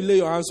cold, when you lay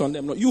your hands on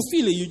them, you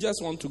feel it, you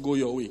just want to go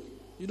your way.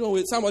 You don't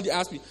wait. Somebody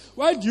asked me,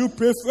 why do you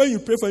pray? When you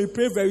pray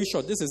very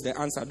short. This is the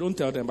answer. Don't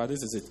tell them, but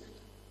this is it.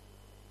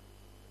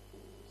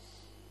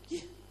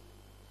 Yeah.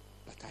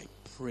 But I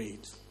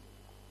prayed.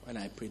 When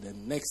I prayed, the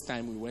next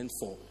time we went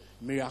for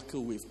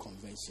Miracle Wave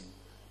Convention,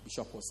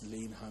 Bishop was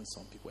laying hands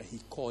on people, and he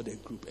called a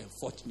group, and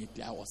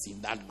fortunately I was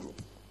in that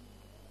group.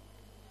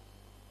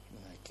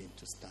 When I came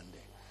to stand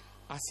there,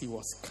 as he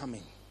was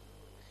coming,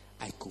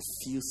 I could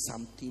feel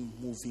something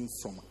moving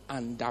from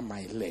under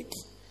my leg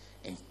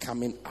and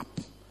coming up,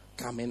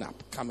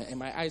 and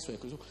my eyes were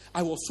closed.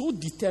 I was so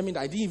determined,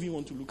 I didn't even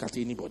want to look at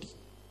anybody.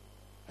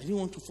 I didn't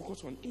want to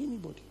focus on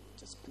anybody.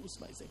 Just close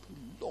myself.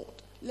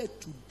 Lord, let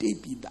today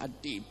be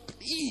that day.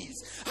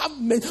 Please.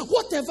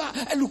 Whatever.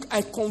 And look,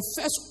 I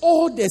confess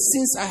all the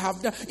sins I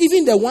have done.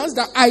 Even the ones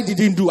that I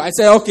didn't do. I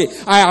say, okay,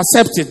 I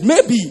accept it.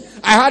 Maybe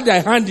I had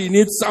a hand in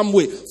it some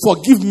way.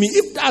 Forgive me.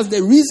 If that's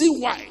the reason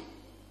why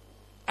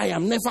I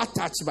am never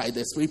touched by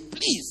the Spirit,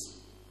 please.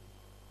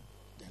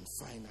 Then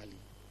finally,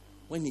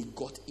 when he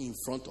got in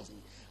front of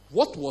me,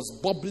 what was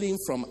bubbling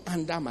from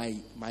under my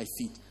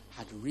feet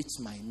had reached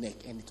my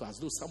neck. And it was as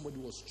though somebody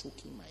was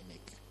choking my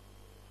neck.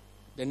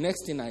 The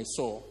next thing I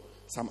saw,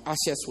 some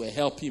ushers were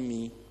helping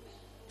me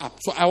up.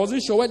 So I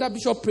wasn't sure whether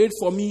Bishop prayed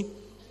for me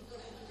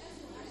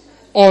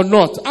or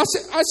not.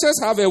 Ushers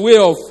have a way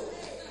of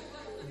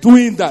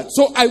doing that.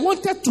 So I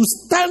wanted to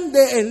stand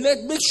there and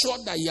make sure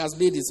that he has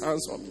laid his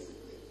hands on me.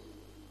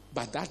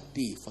 But that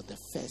day, for the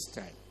first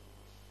time,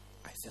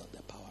 I felt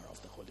the power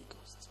of the Holy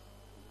Ghost.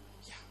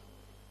 Yeah.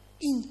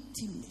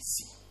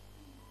 Intimacy.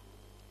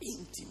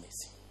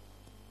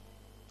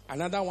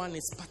 Another one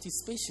is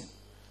participation.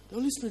 The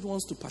Holy Spirit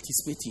wants to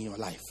participate in your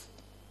life.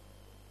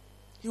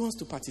 He wants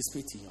to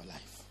participate in your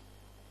life.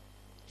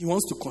 He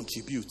wants to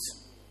contribute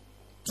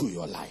to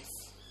your life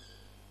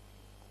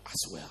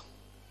as well.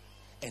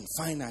 And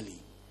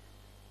finally,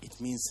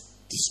 it means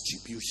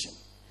distribution.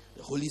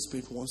 The Holy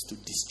Spirit wants to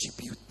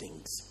distribute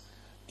things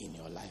in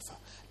your life.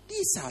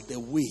 These are the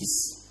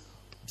ways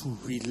to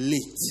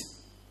relate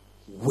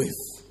with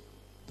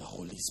the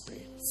Holy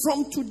Spirit.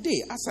 From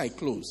today, as I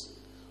close,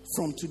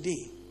 from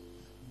today,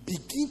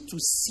 begin to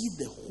see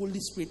the Holy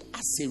Spirit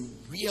as a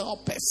real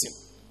person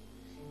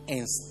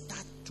and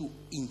start to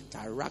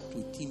interact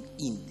with him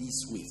in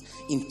these ways.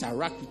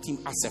 Interact with him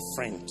as a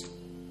friend.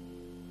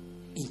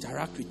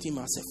 Interact with him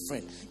as a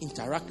friend.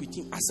 Interact with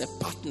him as a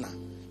partner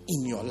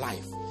in your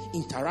life.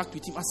 Interact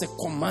with him as a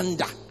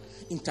commander.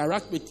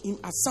 Interact with him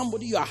as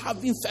somebody you are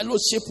having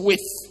fellowship with.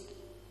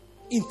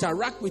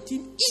 Interact with him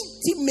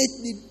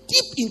intimately,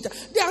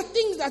 there are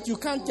things that you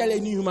can't tell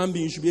any human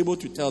being. You should be able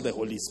to tell the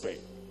Holy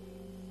Spirit.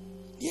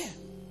 Yeah.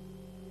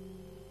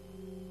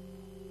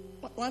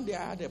 One day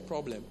I had a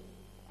problem.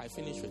 I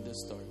finished with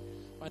this story.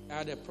 One day I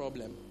had a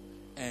problem,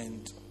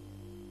 and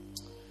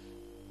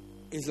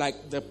it's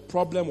like the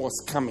problem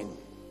was coming.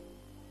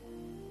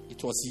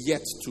 It was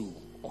yet to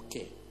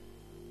occur.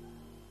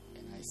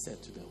 And I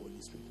said to the Holy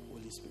Spirit,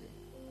 Holy Spirit,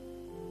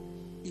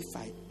 if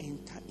I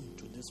enter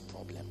into this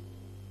problem,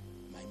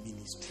 my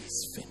ministry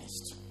is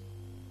finished.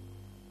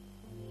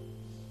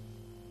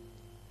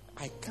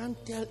 I can't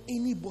tell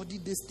anybody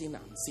this thing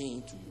I'm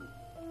saying to you,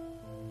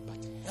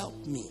 but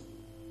help me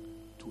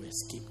to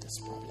escape this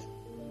problem.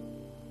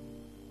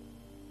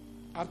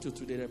 Up to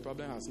today, the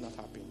problem has not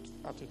happened.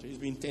 Up to today, it's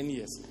been 10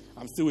 years.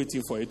 I'm still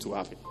waiting for it to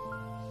happen.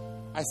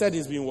 I said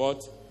it's been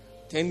what?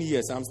 10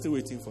 years. I'm still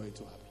waiting for it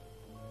to happen.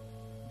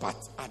 But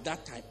at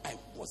that time, I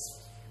was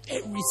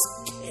very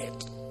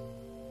scared.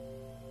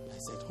 I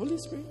said, Holy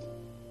Spirit,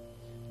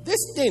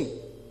 this thing,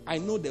 I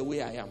know the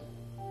way I am.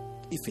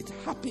 If it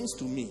happens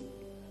to me,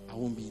 I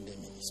won't be in the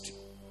ministry.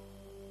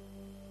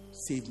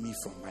 Save me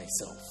from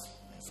myself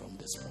and from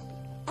this problem.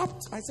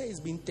 I say it's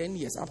been 10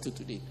 years up to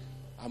today.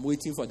 I'm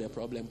waiting for the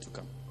problem to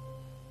come.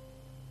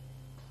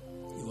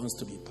 He wants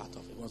to be part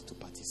of it. He wants to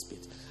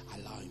participate.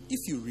 Allow him.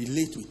 If you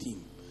relate with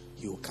him,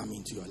 he will come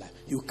into your life.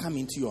 He will come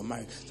into your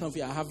marriage. Some of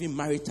you are having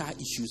marital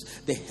issues.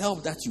 The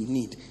help that you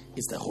need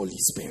is the Holy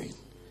Spirit.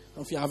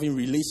 Some of you are having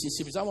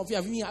relationships. Some of you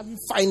are having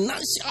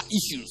financial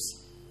issues.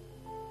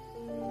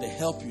 The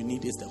help you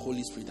need is the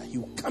Holy Spirit, that he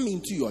will come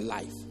into your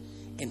life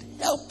and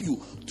help you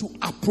to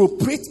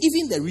appropriate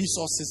even the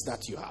resources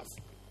that you have.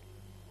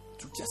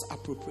 To just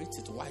appropriate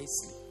it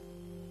wisely.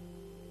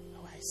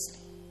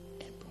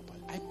 And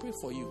properly. I pray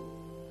for you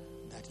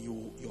that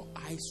your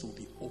eyes will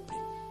be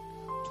open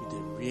to the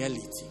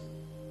reality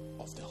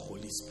of the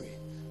Holy Spirit,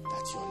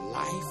 that your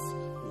life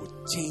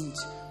will change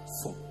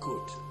for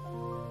good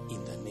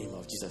in the name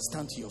of Jesus.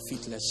 Stand to your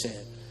feet. Let's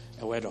share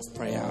a word of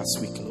prayer as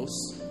we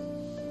close.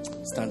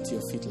 Stand to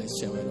your feet. Let's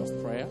share a word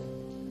of prayer.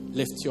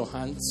 Lift your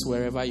hands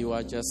wherever you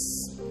are.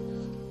 Just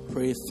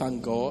pray.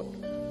 Thank God.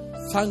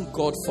 Thank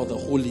God for the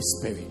Holy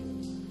Spirit.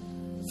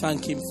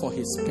 Thank him for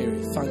his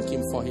spirit. Thank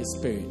him for his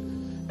spirit.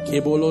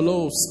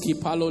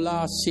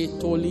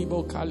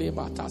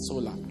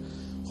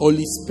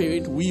 Holy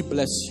Spirit, we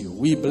bless you.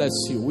 We bless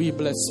you. We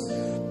bless you.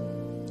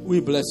 We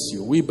bless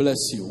you. We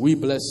bless you. We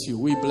bless you.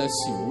 We bless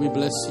you. We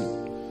bless you.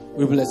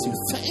 We bless you.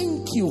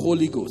 Thank you,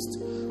 Holy Ghost.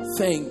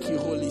 Thank you,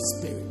 Holy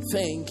Spirit.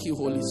 Thank you,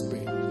 Holy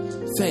Spirit.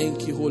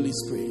 Thank you, Holy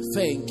Spirit.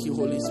 Thank you,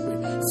 Holy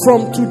Spirit.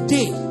 From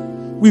today,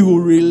 we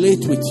will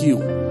relate with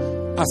you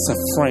as a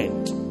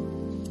friend.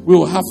 We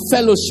will have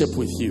fellowship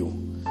with you.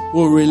 We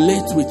will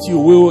relate with you.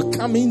 We will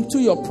come into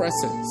your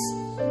presence.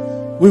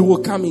 We will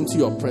come into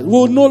your presence. We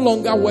will no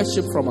longer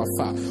worship from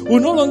afar. We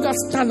will no longer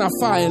stand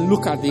afar and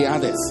look at the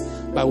others,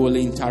 but we will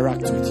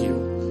interact with you.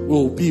 We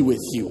will be with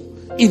you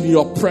in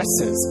your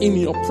presence. In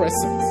your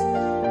presence.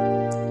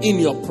 In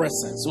your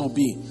presence.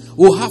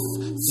 We'll have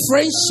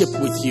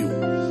friendship with you.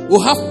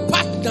 We'll have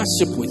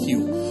partnership with you.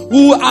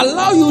 We will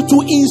allow you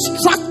to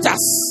instruct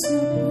us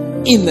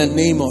in the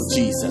name of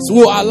Jesus.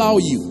 We will allow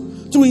you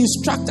to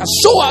instruct us.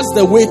 Show us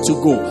the way to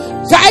go.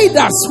 Guide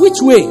us which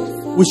way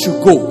we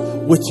should go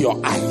with your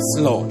eyes,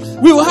 Lord.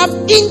 We will have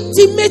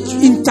intimate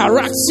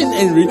interaction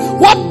and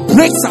what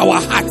breaks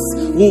our hearts,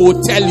 we will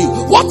tell you.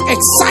 What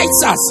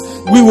excites us,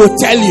 we will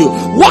tell you.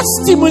 What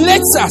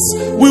stimulates us,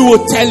 we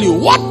will tell you.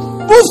 What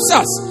moves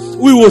us,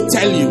 we will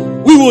tell you.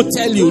 We will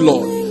tell you,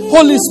 Lord.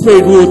 Holy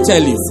Spirit, we will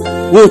tell you.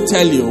 We'll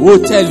tell you.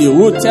 We'll tell you.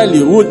 We'll tell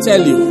you. We'll tell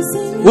you.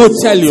 We'll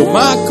tell you.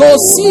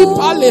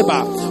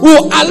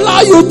 We'll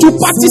allow you to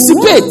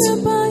participate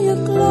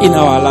in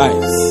our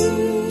lives.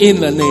 In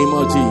the name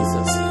of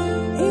Jesus.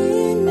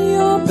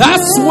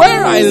 That's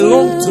where I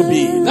long to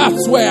be.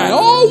 That's where I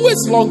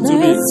always long to be.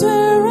 That's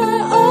where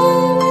I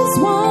always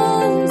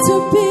want to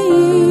be.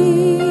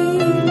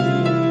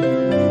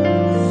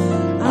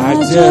 I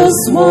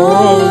just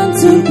want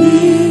to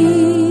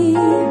be.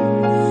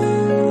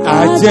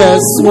 I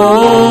just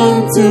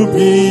want to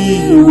be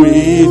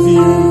with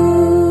you.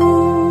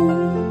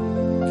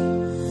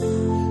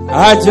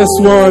 I just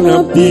want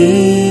to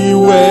be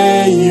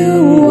where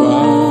you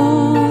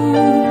are,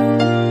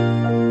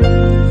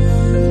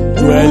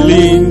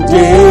 dwelling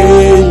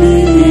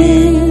daily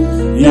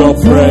in your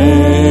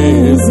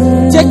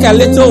presence. Take a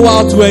little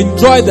while to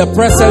enjoy the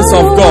presence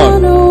of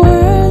God.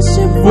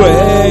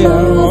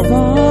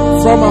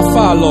 From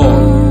afar,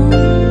 Lord.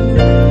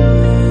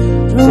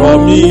 Draw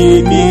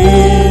me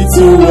near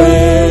to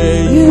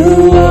where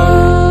you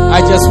are.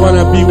 I just want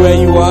to be where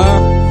you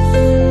are.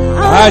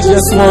 I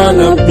just want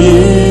to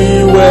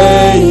be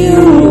where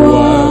you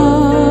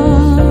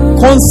are.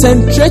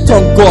 Concentrate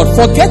on God.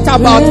 Forget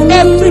about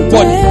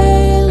everybody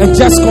and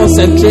just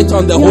concentrate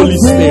on the Holy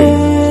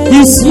Spirit.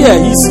 He's here.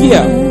 He's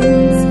here.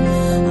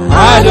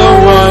 I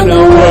don't want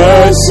to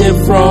worship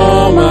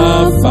from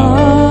afar.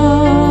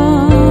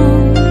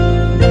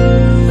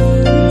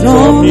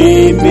 Draw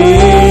me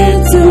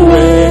near to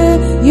where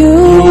you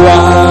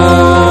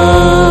are.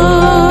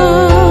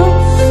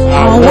 I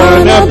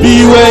want to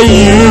be where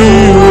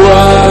you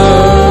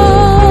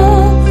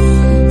are,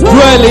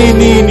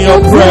 dwelling in your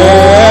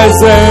presence,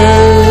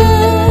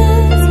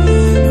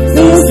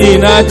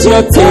 feasting at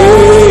your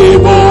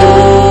table,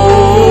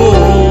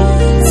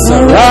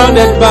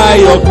 surrounded by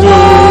your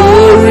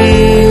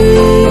glory,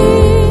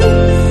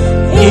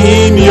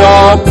 in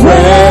your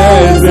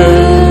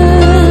presence.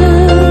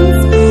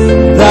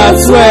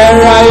 That's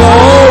where I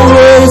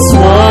always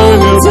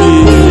want to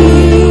be.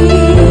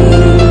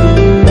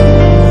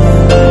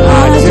 I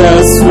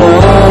just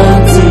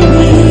want to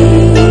be.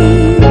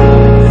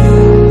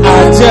 I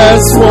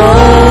just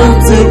want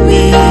to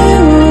be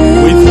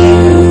with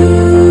you.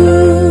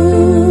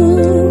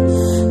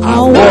 I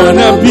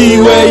wanna be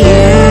where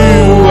you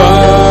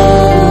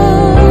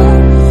are,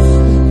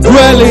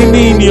 dwelling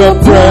in your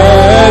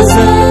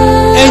presence.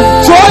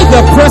 Enjoy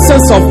the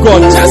presence of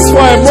God just for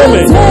a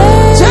moment.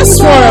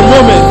 Just for a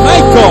moment, my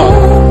God.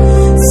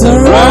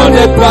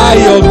 Surrounded by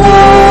your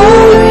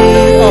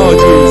glory, oh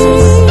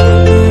Jesus.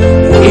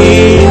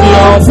 In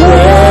your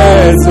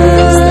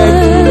presence, thank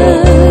you,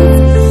 Lord.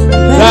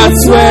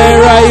 That's where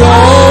I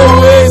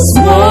always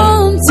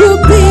want to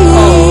be.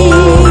 Oh,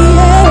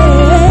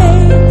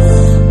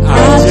 I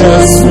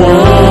just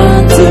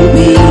want to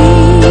be.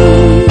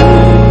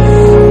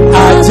 I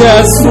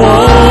just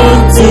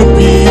want to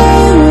be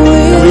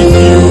with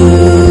you.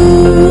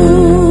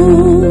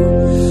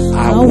 I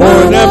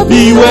wanna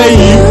be where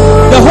you.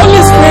 The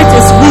Holy Spirit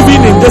is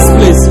moving in this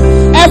place.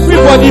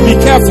 Everybody be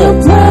careful.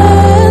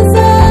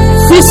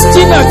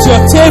 Feasting at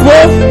your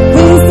table.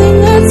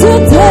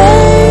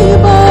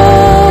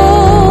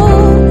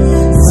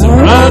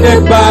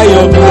 Surrounded by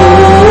your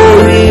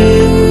glory.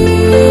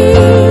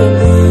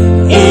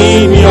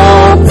 In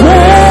your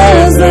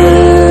presence.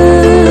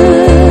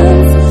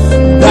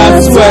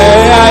 That's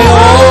where I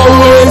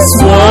always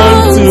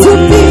want to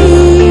be.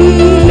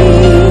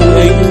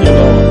 Thank you,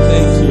 Lord.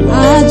 Thank you, Lord. I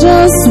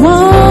just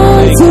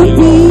want to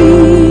be.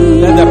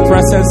 Let the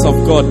presence of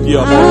God be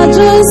upon you. I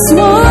just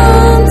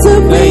want to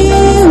be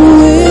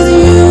with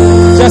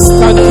you. Just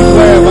thank you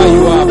wherever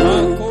you are,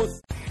 man.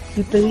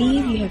 We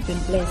believe you have been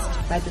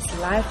blessed by this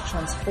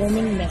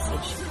life-transforming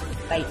message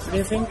by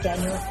Reverend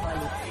Daniel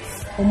Harley.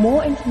 For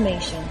more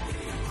information,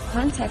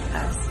 contact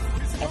us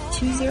at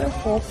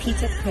 204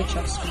 Peter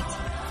Kirchhoff Street,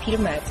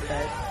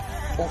 Pietermaritzburg,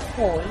 or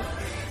call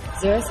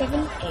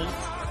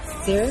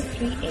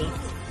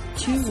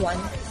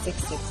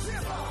 078-038-2166.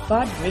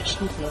 God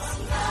richly bless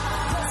you.